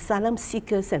asylum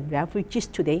seekers and refugees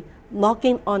today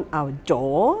knocking on our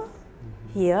door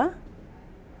here,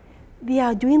 they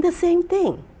are doing the same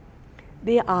thing.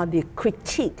 They are the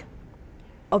critique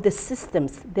of the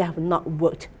systems that have not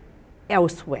worked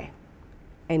elsewhere.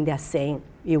 And they're saying,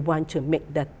 we want to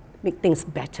make things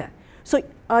better. So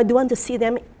I do want to see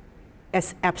them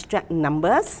as abstract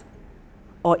numbers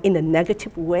or in a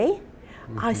negative way.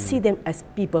 I see them as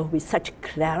people with such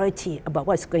clarity about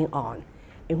what's going on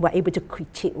and were able to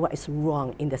critique what is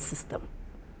wrong in the system.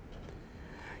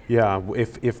 Yeah,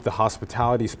 if the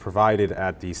hospitality is provided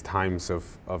at these times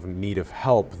of need of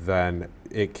help, then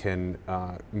it can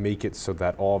make it so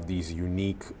that all of these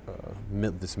unique,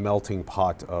 this melting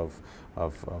pot of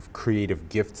creative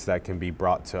gifts that can be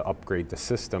brought to upgrade the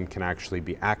system can actually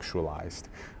be actualized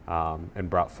and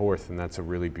brought forth, and that's a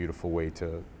really beautiful way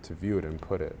to view it and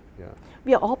put it. Yeah.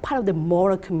 We are all part of the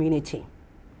moral community.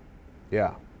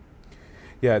 Yeah.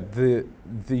 Yeah,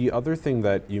 the other thing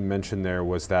that you mentioned there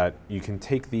was that you can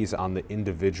take these on the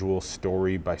individual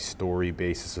story by story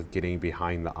basis of getting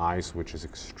behind the eyes, which is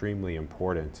extremely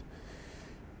important.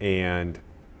 And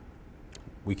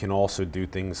We can also do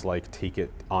things like take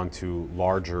it onto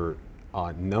larger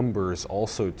numbers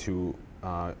also to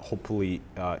hopefully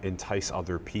entice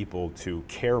other people to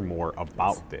care more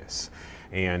about this.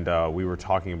 And we were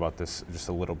talking about this just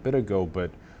a little bit ago,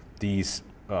 but these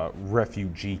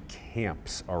refugee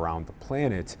camps around the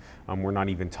planet, we're not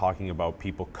even talking about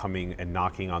people coming and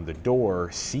knocking on the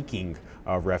door seeking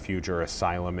refuge or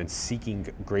asylum and seeking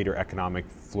greater economic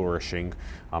flourishing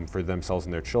for themselves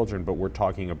and their children, but we're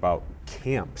talking about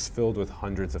camps filled with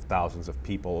hundreds of thousands of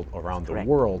people around the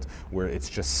world where it's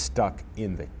just stuck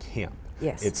in the camp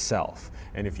itself.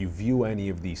 And if you view any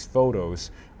of these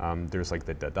photos, there's like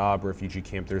the Dadaab refugee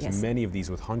camp, there's many of these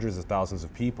with hundreds of thousands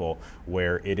of people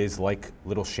where it is like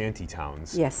little shanty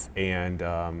towns. And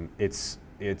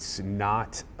it's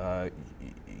not,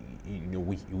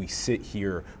 we sit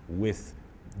here with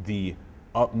the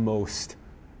utmost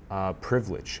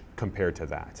privilege compared to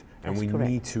that. And we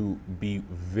need to be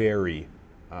very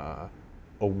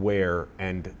aware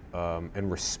and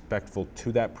respectful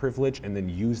to that privilege, and then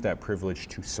use that privilege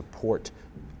to support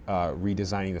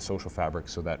redesigning the social fabric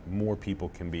so that more people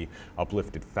can be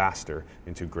uplifted faster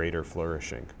into greater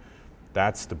flourishing.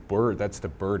 That's the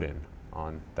burden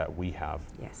that we have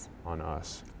on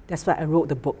us. That's why I wrote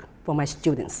the book for my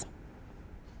students.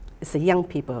 It's the young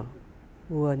people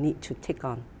who will need to take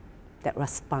on that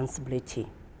responsibility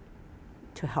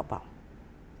to help out.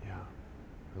 Yeah,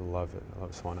 I love it. I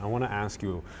love this one. I want to ask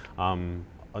you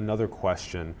another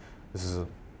question. This is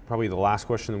probably the last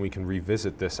question, and we can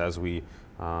revisit this as we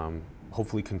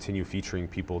hopefully continue featuring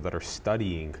people that are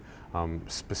studying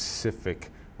specific,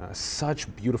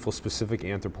 such beautiful, specific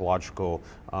anthropological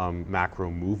macro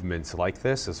movements like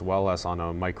this, as well as on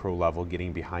a micro level,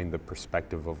 getting behind the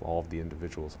perspective of all of the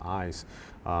individual's eyes,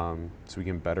 so we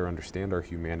can better understand our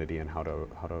humanity and how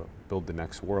to build the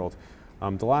next world.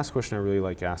 The last question I really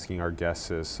like asking our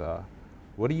guests is,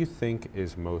 what do you think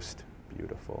is most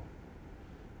beautiful?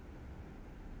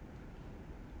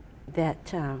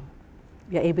 That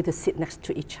we are able to sit next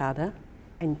to each other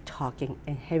and talking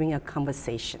and having a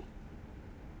conversation.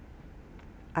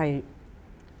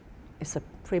 It's a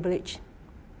privilege.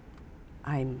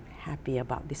 I'm happy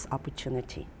about this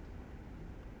opportunity.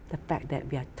 The fact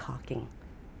that we are talking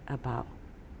about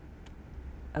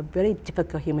a very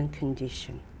difficult human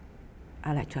condition.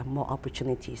 I like to have more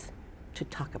opportunities to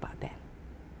talk about that.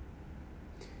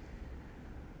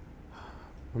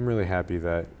 I'm really happy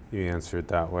that you answered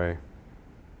that way.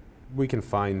 We can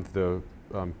find the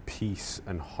peace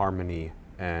and harmony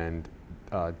and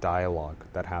dialogue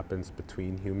that happens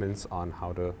between humans on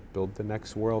how to build the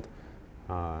next world.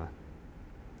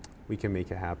 We can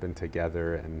make it happen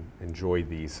together and enjoy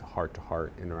these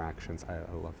heart-to-heart interactions. I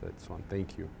love it, Swan.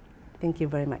 Thank you. Thank you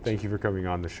very much. Thank you for coming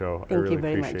on the show. Thank I really you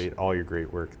very appreciate all your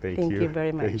great work. Thank you. Thank you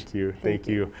very much. Thank you. Thank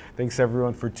you. Thanks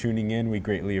everyone for tuning in. We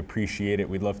greatly appreciate it.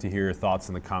 We'd love to hear your thoughts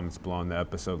in the comments below on the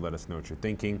episode. Let us know what you're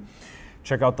thinking.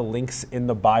 Check out the links in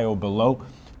the bio below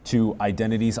to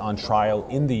Identities on Trial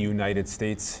in the United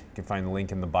States. You can find the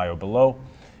link in the bio below,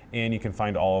 and you can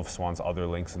find all of Swan's other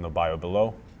links in the bio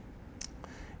below.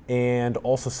 And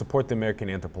also support the American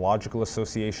Anthropological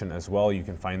Association as well. You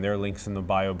can find their links in the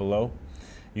bio below.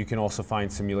 You can also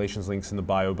find Simulations links in the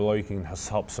bio below. You can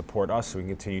help support us so we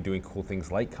can continue doing cool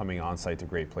things like coming on site to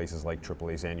great places like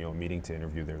AAA's annual meeting to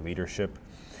interview their leadership.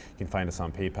 You can find us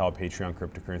on PayPal, Patreon,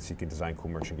 cryptocurrency. You can design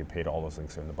cool merch and get paid. All those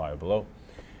links are in the bio below.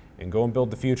 And go and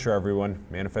build the future, everyone.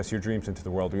 Manifest your dreams into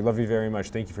the world. We love you very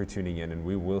much. Thank you for tuning in, and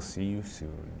we will see you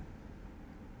soon.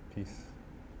 Peace.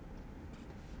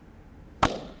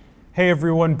 Hey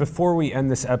everyone, before we end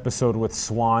this episode with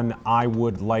Swan, I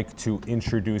would like to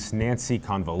introduce Nancy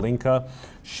Konvalinka.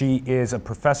 She is a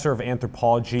professor of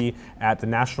anthropology at the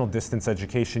National Distance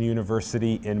Education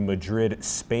University in Madrid,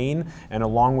 Spain, and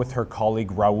along with her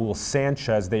colleague Raul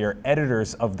Sanchez, they are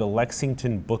editors of the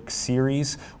Lexington book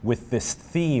series with this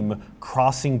theme,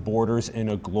 Crossing Borders in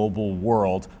a Global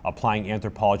World, applying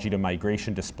anthropology to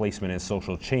migration, displacement, and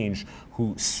social change,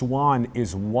 who Swan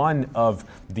is one of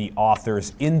the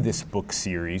authors in this book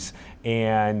series.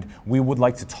 And we would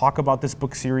like to talk about this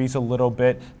book series a little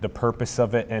bit, the purpose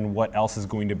of it, and what else is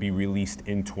going to be released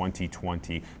in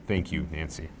 2020. Thank you,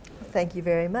 Nancy. Thank you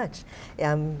very much.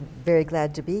 I'm very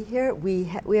glad to be here. We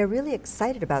are really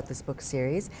excited about this book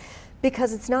series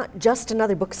because it's not just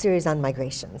another book series on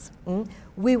migrations.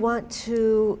 We want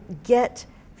to get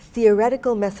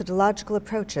theoretical methodological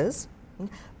approaches,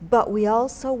 but we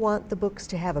also want the books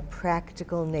to have a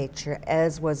practical nature,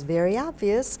 as was very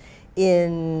obvious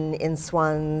in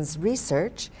Swan's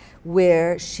research,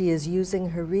 where she is using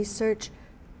her research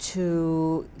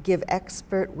to give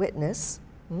expert witness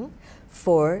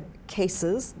for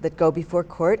cases that go before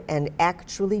court and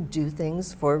actually do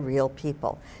things for real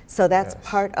people. So that's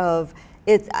part of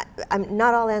it.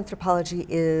 Not all anthropology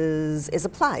is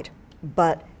applied,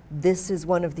 but this is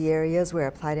one of the areas where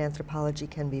applied anthropology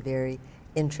can be very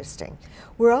interesting.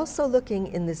 We're also looking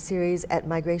in this series at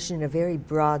migration in a very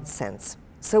broad sense.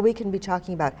 So we can be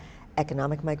talking about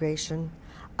economic migration,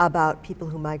 about people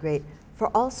who migrate for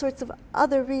all sorts of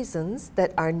other reasons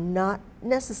that are not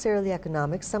necessarily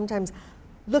economic, sometimes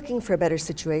looking for a better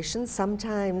situation,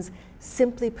 sometimes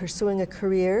simply pursuing a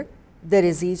career that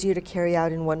is easier to carry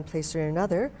out in one place or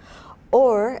another,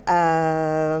 or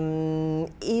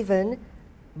even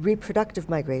reproductive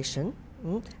migration,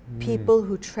 people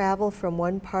who travel from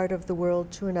one part of the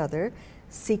world to another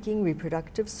seeking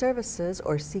reproductive services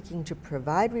or seeking to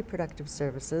provide reproductive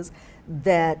services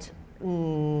that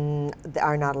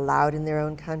are not allowed in their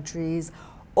own countries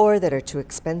or that are too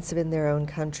expensive in their own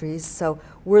countries. So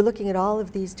we're looking at all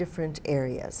of these different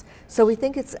areas. So we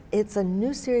think it's a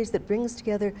new series that brings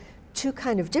together two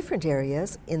kind of different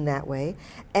areas in that way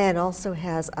and also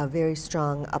has a very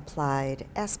strong applied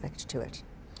aspect to it.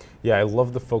 Yeah, I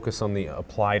love the focus on the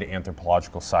applied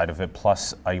anthropological side of it.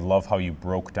 Plus, I love how you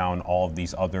broke down all of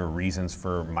these other reasons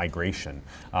for migration.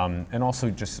 And also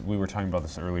just, we were talking about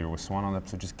this earlier with Swan on the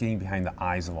episode, just getting behind the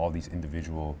eyes of all these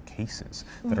individual cases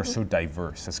that are so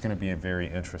diverse. It's going to be a very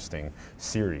interesting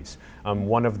series.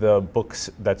 One of the books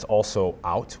that's also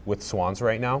out with Swans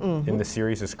right now in the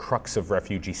series is Crux of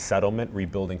Refugee Settlement,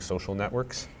 Rebuilding Social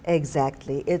Networks.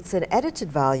 Exactly. It's an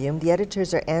edited volume. The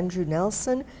editors are Andrew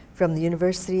Nelson from the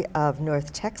University of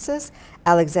North Texas,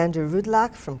 Alexander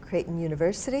Rudlock from Creighton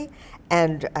University,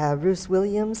 and Bruce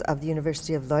Williams of the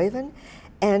University of Leuven.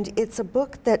 And it's a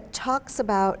book that talks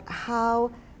about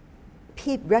how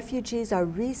refugees are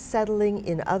resettling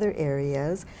in other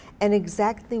areas and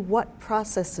exactly what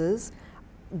processes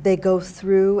they go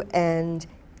through and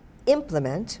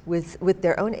implement with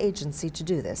their own agency to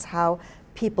do this, how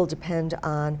people depend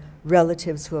on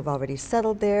relatives who have already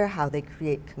settled there, how they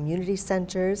create community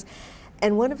centers.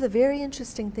 And one of the very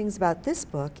interesting things about this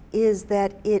book is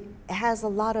that it has a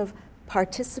lot of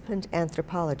participant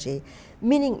anthropology,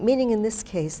 meaning in this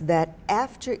case that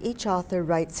after each author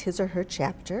writes his or her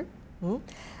chapter,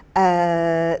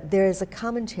 there is a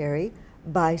commentary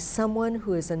by someone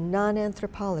who is a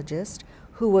non-anthropologist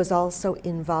who was also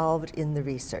involved in the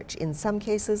research. In some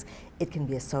cases, it can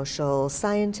be a social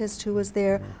scientist who was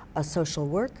there, a social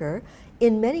worker.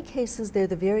 In many cases, they're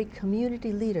the very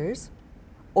community leaders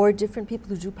or different people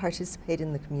who do participate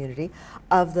in the community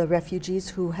of the refugees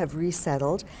who have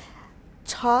resettled,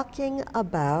 talking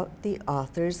about the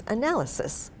author's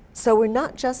analysis. So we're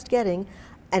not just getting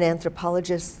an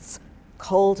anthropologist's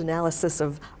cold analysis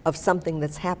of something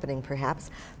that's happening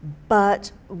perhaps,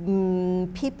 but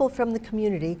people from the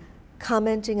community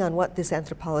commenting on what this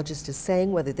anthropologist is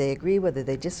saying, whether they agree, whether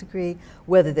they disagree,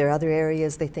 whether there are other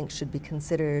areas they think should be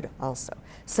considered also.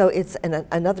 So it's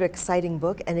another exciting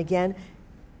book, and again,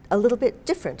 a little bit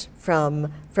different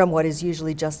from what is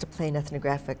usually just a plain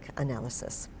ethnographic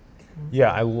analysis.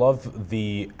 Yeah, I love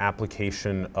the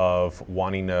application of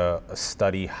wanting to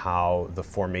study how the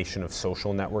formation of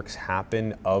social networks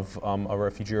happen of a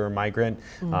refugee or a migrant.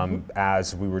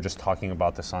 As we were just talking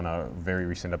about this on a very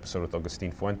recent episode with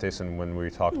Augustine Fuentes, and when we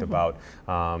talked about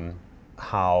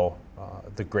how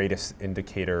the greatest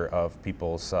indicator of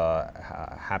people's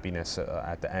happiness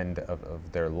at the end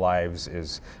of their lives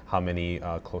is how many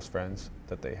close friends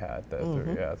that they had.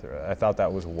 I thought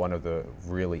that was one of the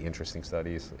really interesting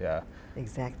studies. Yeah.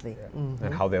 Exactly. Yeah.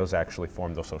 And how those actually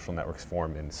form, those social networks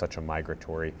form in such a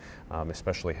migratory,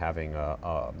 especially having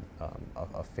a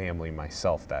family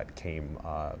myself that came,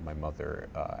 my mother,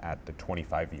 at the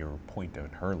 25-year point in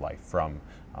her life from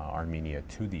Armenia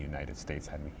to the United States,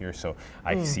 had me here. So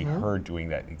I see her doing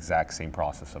that exact same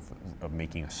process of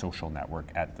making a social network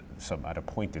at a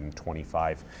point in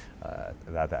 25,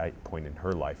 that point in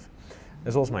her life,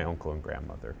 as well as my uncle and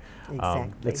grandmother.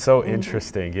 Exactly. It's so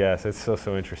interesting. Yes, it's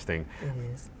so interesting.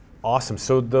 It is. Awesome.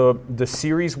 So the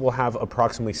series will have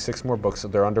approximately 6 more books.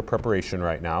 They're under preparation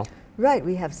right now. Right.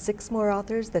 We have 6 more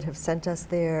authors that have sent us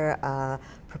their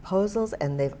proposals,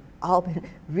 and they've all been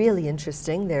really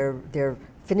interesting. They're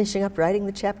finishing up writing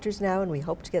the chapters now, and we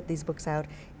hope to get these books out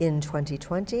in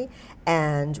 2020.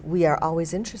 And we are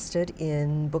always interested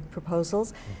in book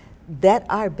proposals that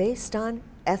are based on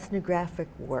ethnographic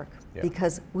work,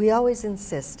 because we always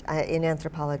insist in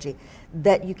anthropology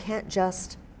that you can't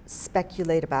just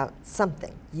speculate about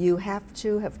something. You have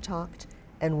to have talked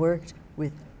and worked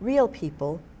with real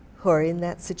people who are in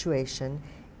that situation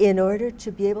in order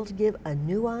to be able to give a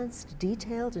nuanced,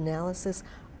 detailed analysis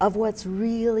of what's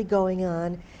really going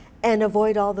on and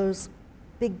avoid all those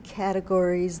big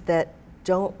categories that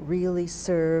don't really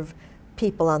serve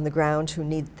people on the ground who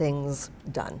need things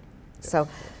done. Yes.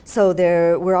 So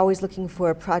we're always looking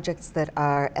for projects that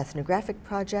are ethnographic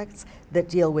projects that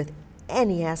deal with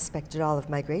any aspect at all of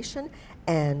migration,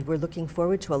 and we're looking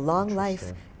forward to a long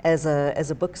life as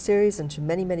a book series and to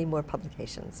many, many more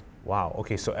publications. Wow.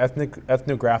 Okay. So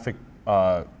ethnographic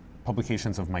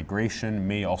publications of migration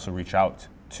may also reach out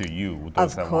to you,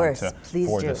 those that want to,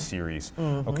 for this series.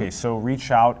 Okay, so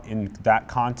reach out in that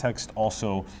context.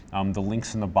 Also, the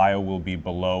links in the bio will be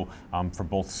below for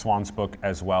both Swan's book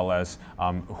as well as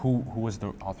who was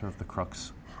the author of The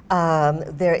Crux?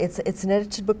 It's an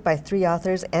edited book by 3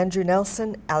 authors: Andrew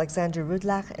Nelson, Alexander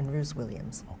Rudlach, and Ruse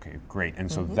Williams. Okay, great. And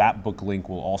so that book link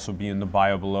will also be in the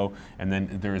bio below. And then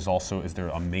is there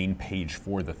a main page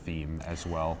for the theme as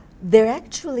well? There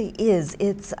actually is.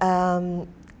 It's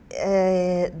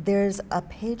there's a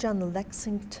page on the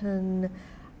Lexington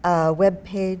web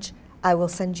page. I will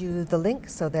send you the link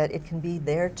so that it can be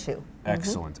there too.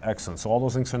 Excellent, excellent. So all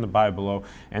those links are in the bio below.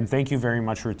 And thank you very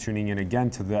much for tuning in again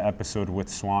to the episode with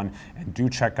Swan. And do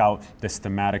check out this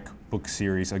thematic book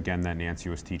series again that Nancy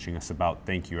was teaching us about.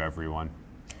 Thank you, everyone.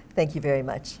 Thank you very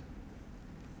much.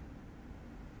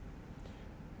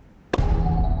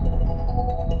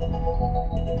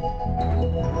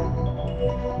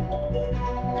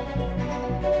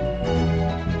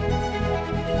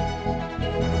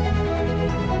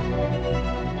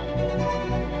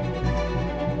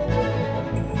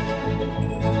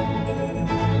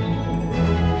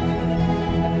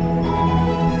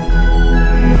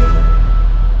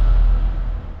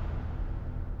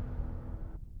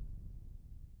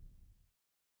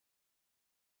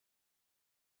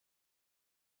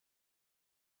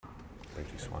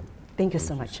 Thank you, Swan. Thank you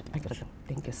so much. I gotta go.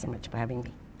 Thank you so much for having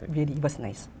me. Really, it was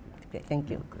nice. Okay, thank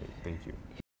you. Great, thank you.